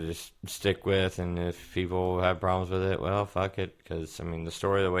going to have to just stick with, and if people have problems with it, well, fuck it, because, I mean, the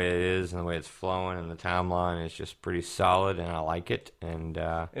story, the way it is, and the way it's flowing, and the timeline is just pretty solid, and I like it, and,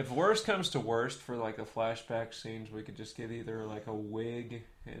 If worst comes to worst for, like, the flashback scenes, we could just get either, like, a wig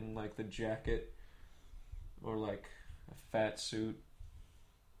and, like, the jacket, or, like, a fat suit,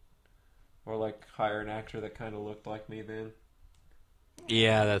 or, like, hire an actor that kind of looked like me then.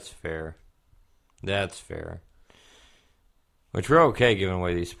 yeah, that's fair. That's fair. Which we're okay giving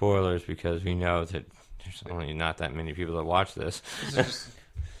away these spoilers, because we know that there's only not that many people that watch this. This is just,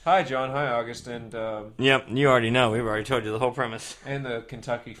 hi, John. Hi, August. And Yep, you already know. We've already told you the whole premise. the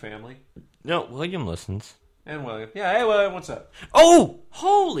Kentucky family. No, William listens. And William. Yeah, hey, William, what's up? Oh,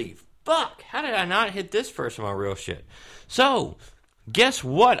 holy fuck. How did I not hit this first on my real shit? So, guess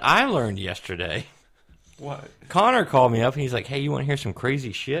what I learned yesterday? What? Connor called me up and he's like, hey, you want to hear some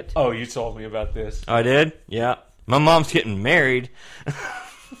crazy shit? Oh, you told me about this. I did? Yeah. My mom's getting married.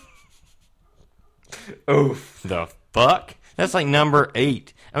 Oof. The fuck? That's like number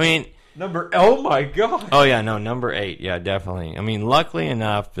 8. I mean, Oh, my God. oh yeah, no, number 8. Yeah, definitely. I mean, luckily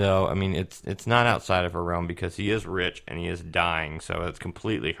enough, though, I mean, it's not outside of her realm because he is rich and he is dying, so it's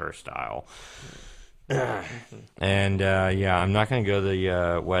completely her style. And, yeah, I'm not going to go to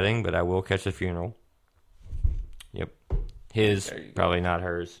the wedding, but I will catch the funeral. Yep. His, There you go. probably not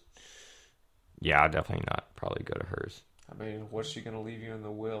hers. Yeah, I'll definitely not probably go to hers. I mean, what's she going to leave you in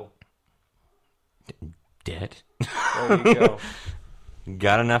the will? Dead. There you go.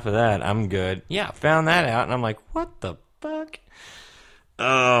 Got enough of that. I'm good. Yeah, found that out, and I'm like, what the fuck?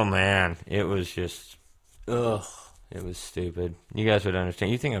 Oh, man. It was just, ugh. It was stupid. You guys would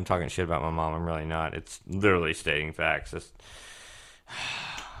understand. You think I'm talking shit about my mom. I'm really not. It's literally stating facts. It's,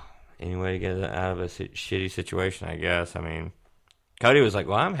 any way to get out of a shitty situation, I guess. I mean, Cody was like,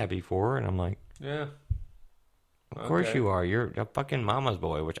 well, I'm happy for her. And I'm like, Yeah. of course Okay. you are. You're a fucking mama's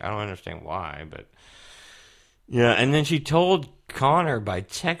boy, which I don't understand why, but Yeah, and then she told Connor by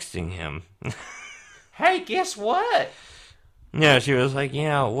texting him. Hey, guess what? Yeah, she was like,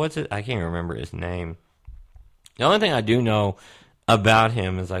 yeah, what's it? I can't remember his name. The only thing I do know about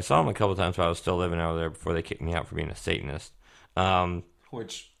him is I saw him a couple times while I was still living over there before they kicked me out for being a Satanist.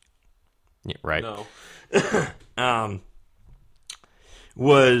 Which, yeah, right. no.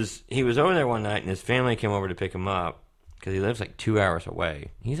 He was over there one night and his family came over to pick him up because he lives like 2 hours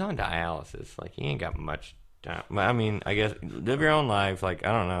away. He's on dialysis. Like, he ain't got much time. I mean, I guess live your own life. Like,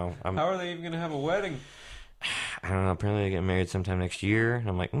 I don't know. How are they even going to have a wedding? I don't know. Apparently, they get married sometime next year. And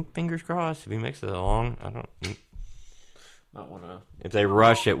I'm like, fingers crossed. If he makes it along, I don't. Not want to. If they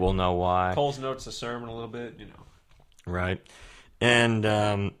rush it, we'll know why. Cole's notes the sermon a little bit, you know. Right. And,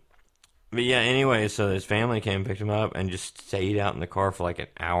 but yeah, anyway, so his family came and picked him up and just stayed out in the car for like an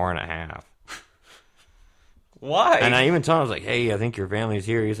hour and a half. Why? And I even told him, I was like, hey, I think your family's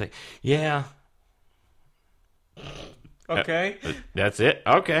here. He's like, yeah. Okay. That's it?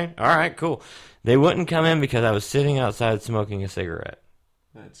 Okay. All right, cool. They wouldn't come in because I was sitting outside smoking a cigarette.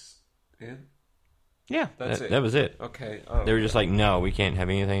 That's it? Yeah, That's it. That was it. Okay. They were just like, no, we can't have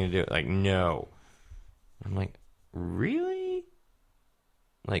anything to do with it. Like, no. I'm like, really?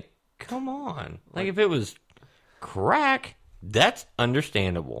 Like, come on. Like, if it was crack, that's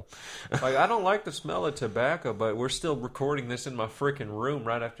understandable. Like, I don't like the smell of tobacco, but we're still recording this in my freaking room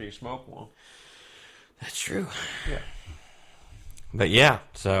right after you smoke one. That's true. Yeah. But yeah,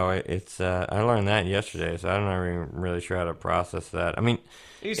 so it's I learned that yesterday, so I'm not even really sure how to process that. I mean,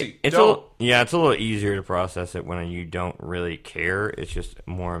 Easy. it's a little easier to process it when you don't really care. It's just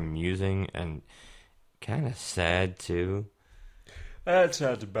more amusing and kind of sad too. That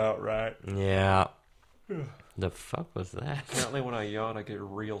sounds about right. Yeah. The fuck was that? Apparently when I yawn, I get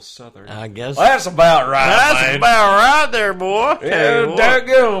real southern. I guess That's about right, that's man. about right there, boy. Tell Yeah, you what.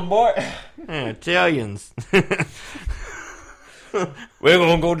 daggone, boy. Yeah, Italians. We're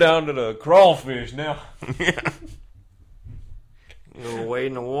going to go down to the crawfish now. You're wade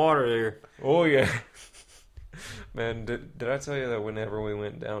in the water there. Oh, yeah. Man, did I tell you that whenever we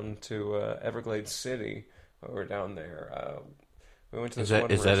went down to Everglades City, we were down there, we went to this one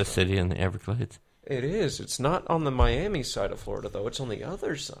Is that a restaurant. city in the Everglades? It is. It's not on the Miami side of Florida, though. It's on the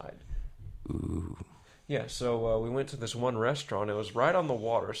other side. Ooh. Yeah, so we went to this one restaurant. It was right on the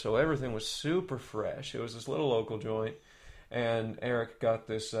water, so everything was super fresh. It was this little local joint, and Eric got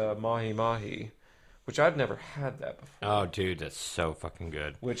this mahi-mahi, which I'd never had that before. Oh, dude, that's so fucking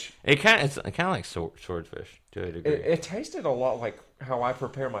good. Which It's kind of like swordfish to a degree. it tasted a lot like how I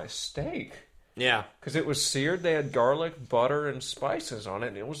prepare my steak. Yeah. Because it was seared, they had garlic, butter, and spices on it,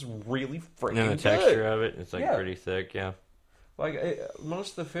 and it was really freaking And then the good. texture of it, it's like Yeah. pretty thick, yeah. Like,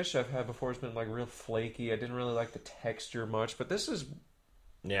 most of the fish I've had before has been, like, real flaky. I didn't really like the texture much, but this is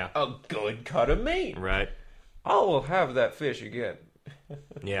Yeah. a good cut of meat. Right. I will have that fish again.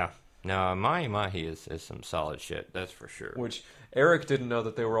 Yeah. No, mahi-mahi is some solid shit, that's for sure. Which, Eric didn't know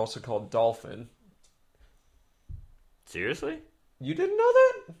that they were also called dolphin. Seriously? You didn't know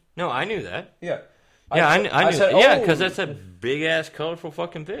that? No, I knew that. Yeah. Yeah, I knew. said, Yeah, "Oh." because that's a big ass, colorful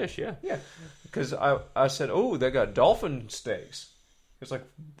fucking fish. Yeah. Yeah. Because I said, oh, they got dolphin steaks. It's like,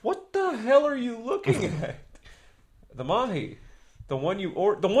 what the hell are you looking at? The mahi. The one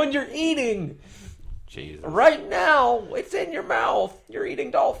you're eating Jesus. right now. It's in your mouth. You're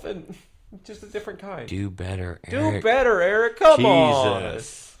eating dolphin. Just a different kind. Do better, Do Eric. better, Eric. Come on.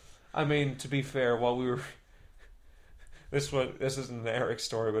 Jesus. I mean, to be fair, while we were this isn't an Eric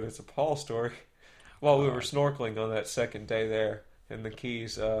story, but it's a Paul story. While we were snorkeling on that second day there in the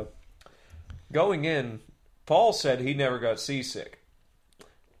Keys, going in, Paul said he never got seasick.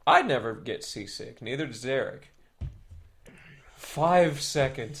 I never get seasick. Neither does Eric. 5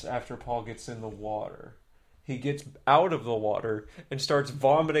 seconds after Paul gets in the water, he gets out of the water and starts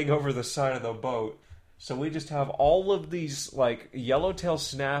vomiting over the side of the boat. So we just have all of these, like, yellowtail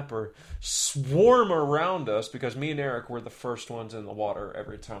snapper swarm around us because me and Eric were the first ones in the water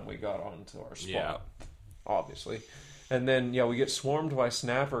every time we got onto our spot. Yeah. Obviously. And then, yeah, we get swarmed by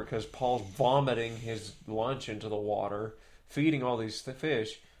snapper because Paul's vomiting his lunch into the water, feeding all these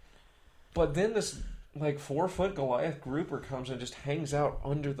fish. But then this, like, 4-foot Goliath grouper comes and just hangs out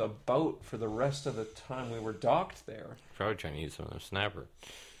under the boat for the rest of the time we were docked there. Probably trying to eat some of the snapper.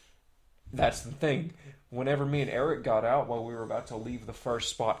 That's the thing. Whenever me and Eric got out while we were about to leave the first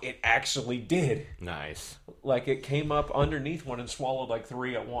spot, it actually did. Nice. Like, it came up underneath one and swallowed like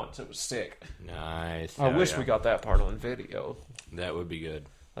 3 at once. It was sick. Nice. I Hell wish yeah. we got that part on video. That would be good.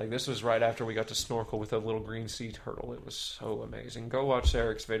 Like, this was right after we got to snorkel with a little green sea turtle. It was so amazing. Go watch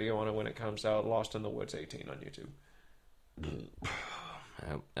Eric's video on it when it comes out. Lost in the Woods 18 on YouTube.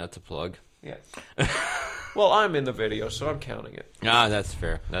 That's a plug. Yeah. Well, I'm in the video, so I'm counting it. Ah, that's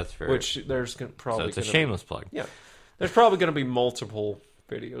fair. That's fair. Which there's so probably it's a gonna shameless plug. Be, yeah, there's probably going to be multiple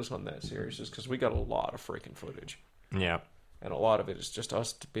videos on that series, just because we got a lot of freaking footage, Yeah. and a lot of it is just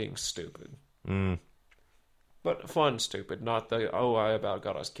us being stupid. Mm. But fun stupid, not the I about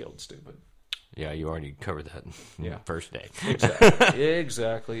got us killed stupid. Yeah, you already covered that. Yeah. First day.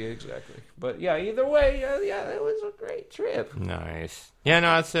 Exactly. But yeah, either way, yeah, it was a great trip. Nice. Yeah,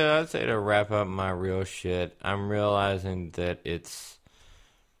 no, I'd say to wrap up my real shit, I'm realizing that it's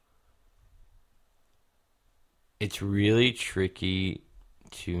really tricky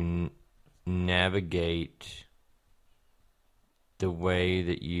to navigate the way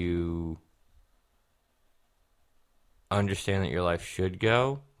that you understand that your life should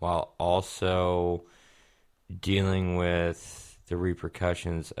go while also dealing with the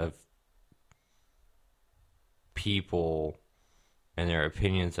repercussions of people and their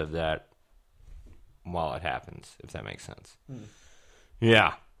opinions of that while it happens, if that makes sense.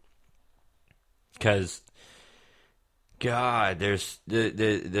 Yeah. Because, God, there's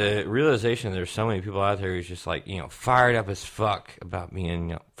the realization there's so many people out there who's just like, fired up as fuck about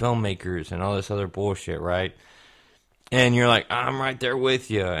being, filmmakers and all this other bullshit, right? And you're like, I'm right there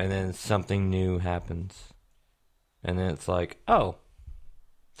with you. And then something new happens. And then it's like, oh,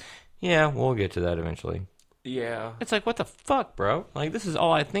 yeah, we'll get to that eventually. Yeah. It's like, what the fuck, bro? Like, this is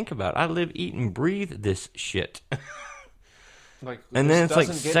all I think about. I live, eat, and breathe this shit. And then it's like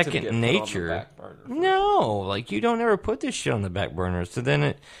second nature. No, like, you don't ever put this shit on the back burner. So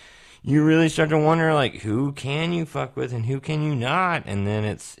then you really start to wonder, like, who can you fuck with and who can you not? And then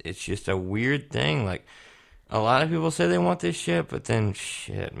it's just a weird thing. Like, a lot of people say they want this shit, but then,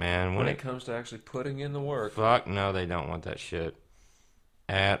 shit, man. When it comes to actually putting in the work. Fuck no, they don't want that shit.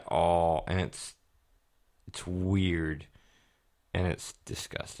 At all. And it's weird. And it's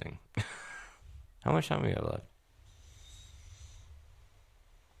disgusting. How much time do we have left?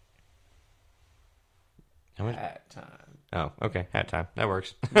 How much? Hat time. Oh, okay. Hat time. That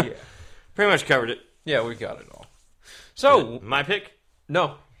works. Yeah. Pretty much covered it. Yeah, we got it all. So, my pick?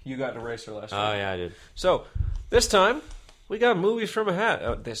 No, you got Eraser last time. Oh, yeah, I did. So, this time, we got movies from a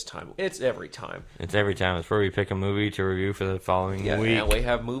hat. This time. It's every time. It's every time. It's where we pick a movie to review for the following week. And we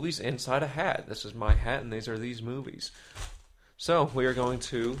have movies inside a hat. This is my hat, and these are these movies. So, we are going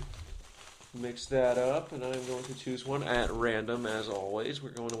to mix that up, and I'm going to choose one at random, as always. We're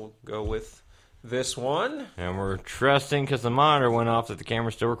going to go with this one. And we're trusting because the monitor went off that the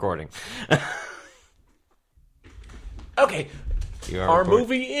camera's still recording. Okay. Our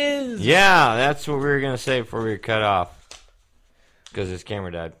movie is... Yeah, that's what we were going to say before we were cut off. Because his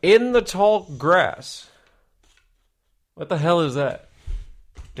camera died. In the Tall Grass. What the hell is that?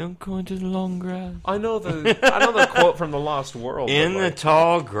 Don't go into the long grass. I know the quote from The Lost World. In the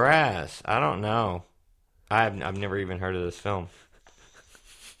tall grass. I don't know. I've never even heard of this film.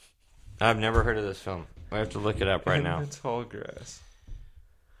 I've never heard of this film. I have to look it up right now. In the Tall Grass.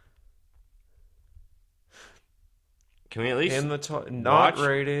 Can we at least... In the tall... Not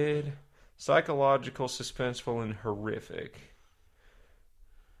rated. Psychological, suspenseful, and horrific.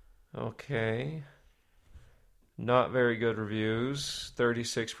 Okay. Not very good reviews.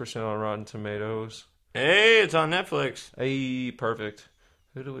 36% on Rotten Tomatoes. Hey, it's on Netflix. Hey, perfect.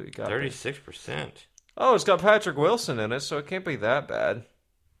 Who do we got? 36%. Oh, it's got Patrick Wilson in it, so it can't be that bad.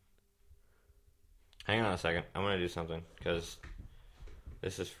 Hang on a second. I'm going to do something, because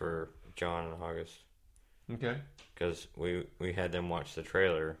this is for John and August. Okay. Because we had them watch the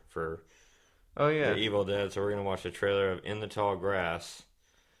trailer for The Evil Dead, so we're going to watch the trailer of In the Tall Grass.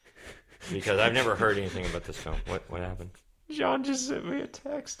 Because I've never heard anything about this film. What happened? John just sent me a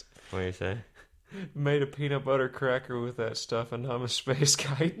text. What do you say? Made a peanut butter cracker with that stuff, and I'm a space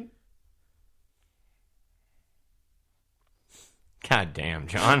kite. God damn,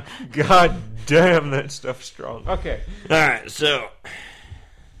 John. God damn, that stuff's strong. Okay. All right, so...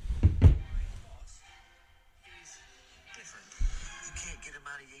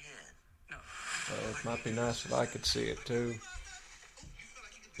 It might be nice if I could see it, too.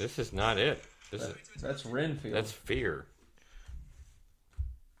 This is not it. That's Renfield. That's Fear.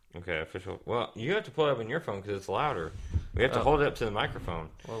 Okay, official. Well, you have to pull it up on your phone because it's louder. We have to hold it up to the microphone.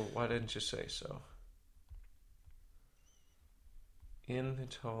 Well, why didn't you say so? In the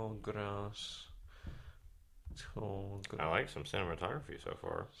Tall Grass. I like some cinematography so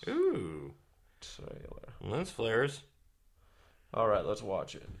far. Ooh. Trailer. Lens flares. All right, let's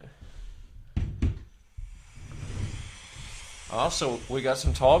watch it. Also, we got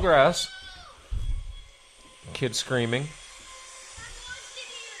some tall grass. Kids screaming.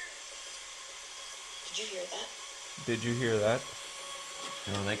 Did you hear that? Did you hear that?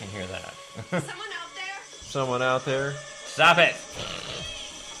 No, they can hear that. Someone out there? someone out there. Stop it!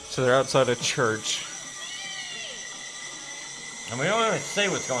 So they're outside a church. And we don't even say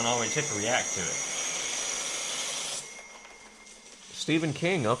what's going on, we just have to react to it. Stephen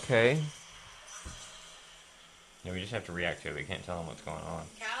King, okay. Yeah, we just have to react to it. We can't tell them what's going on.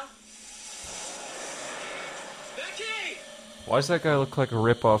 Cal? Becky! Why does that guy look like a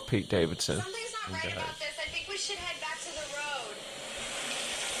rip-off Pete Davidson? Something's not right about this. I think we should head back to the road.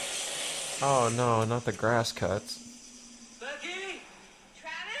 Oh no, not the grass cuts. Becky!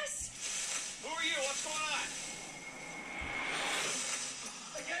 Travis? Who are you? What's going on?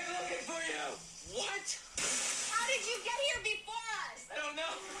 I came looking for you! What? How did you get here before us? I don't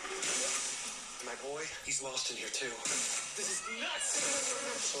know. My boy, he's lost in here too. This is nuts!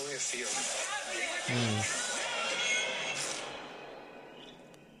 It's only a field.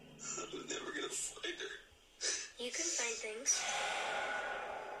 I'm never gonna find her. You can find things,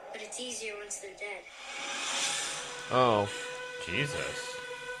 but it's easier once they're dead. Oh, Jesus.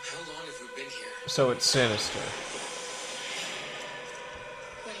 How long have we been here? so it's sinister.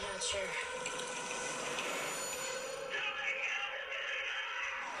 I'm not sure.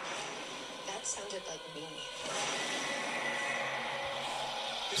 That sounded like me.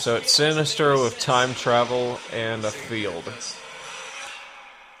 So it's sinister with time travel and a field.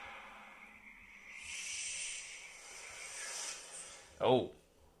 Oh.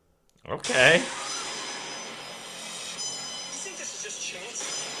 Okay. You think this is just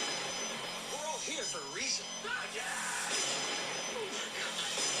chance? We're all here for a reason.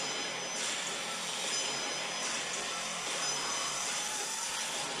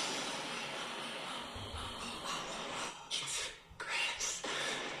 Grass.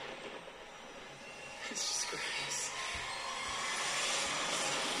 It's just grass.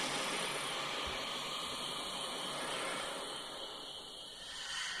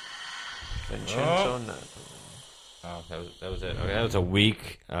 Vincenzo Napoli. Oh, that was it. Okay, that was a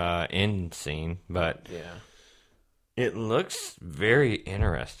weak end scene, but Yeah. it looks very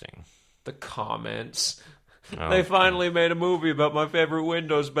interesting. The comments. Oh. They finally made a movie about my favorite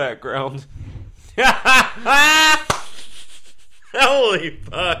Windows background. Holy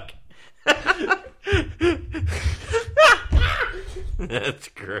fuck. That's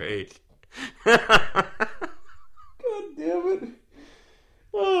great. God damn it.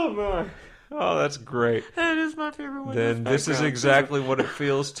 Oh my. Oh, that's great. That is my favorite one. Then this is exactly what it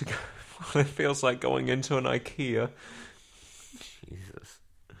feels to what it feels like going into an IKEA. Jesus.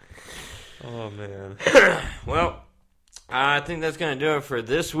 Oh man. Well, I think that's going to do it for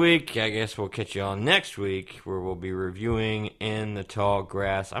this week. I guess we'll catch you all next week where we'll be reviewing In the Tall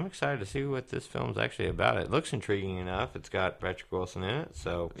Grass. I'm excited to see what this film's actually about. It looks intriguing enough. It's got Patrick Wilson in it,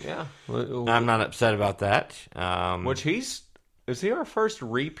 so Yeah. I'm not upset about that. Which is he our first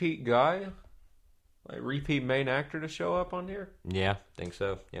repeat guy? Like repeat main actor to show up on here? Yeah, think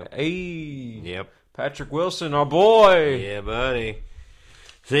so. Yep. Hey. Yep. Patrick Wilson, our boy. Yeah, buddy.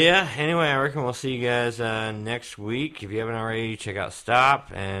 So yeah, anyway, I reckon we'll see you guys next week. If you haven't already, check out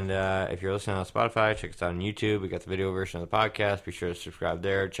Stop. And if you're listening on Spotify, check us out on YouTube. We got the video version of the podcast. Be sure to subscribe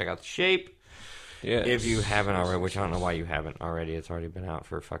there. Check out The Shape. Yes. If you haven't already, which I don't know why you haven't already. It's already been out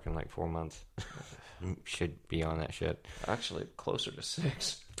for fucking like 4 months. Should be on that shit. Actually, closer to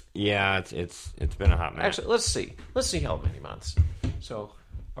 6. Yeah, it's been a hot minute. Actually, let's see. Let's see how many months. So,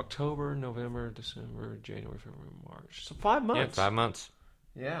 October, November, December, January, February, March. So 5 yeah, months. 5 months.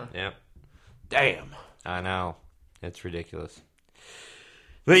 Yeah. Yep. Damn. I know. It's ridiculous.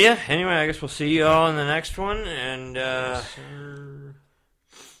 But yeah, anyway, I guess we'll see you all in the next one. And,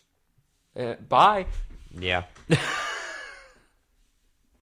 Bye. yeah.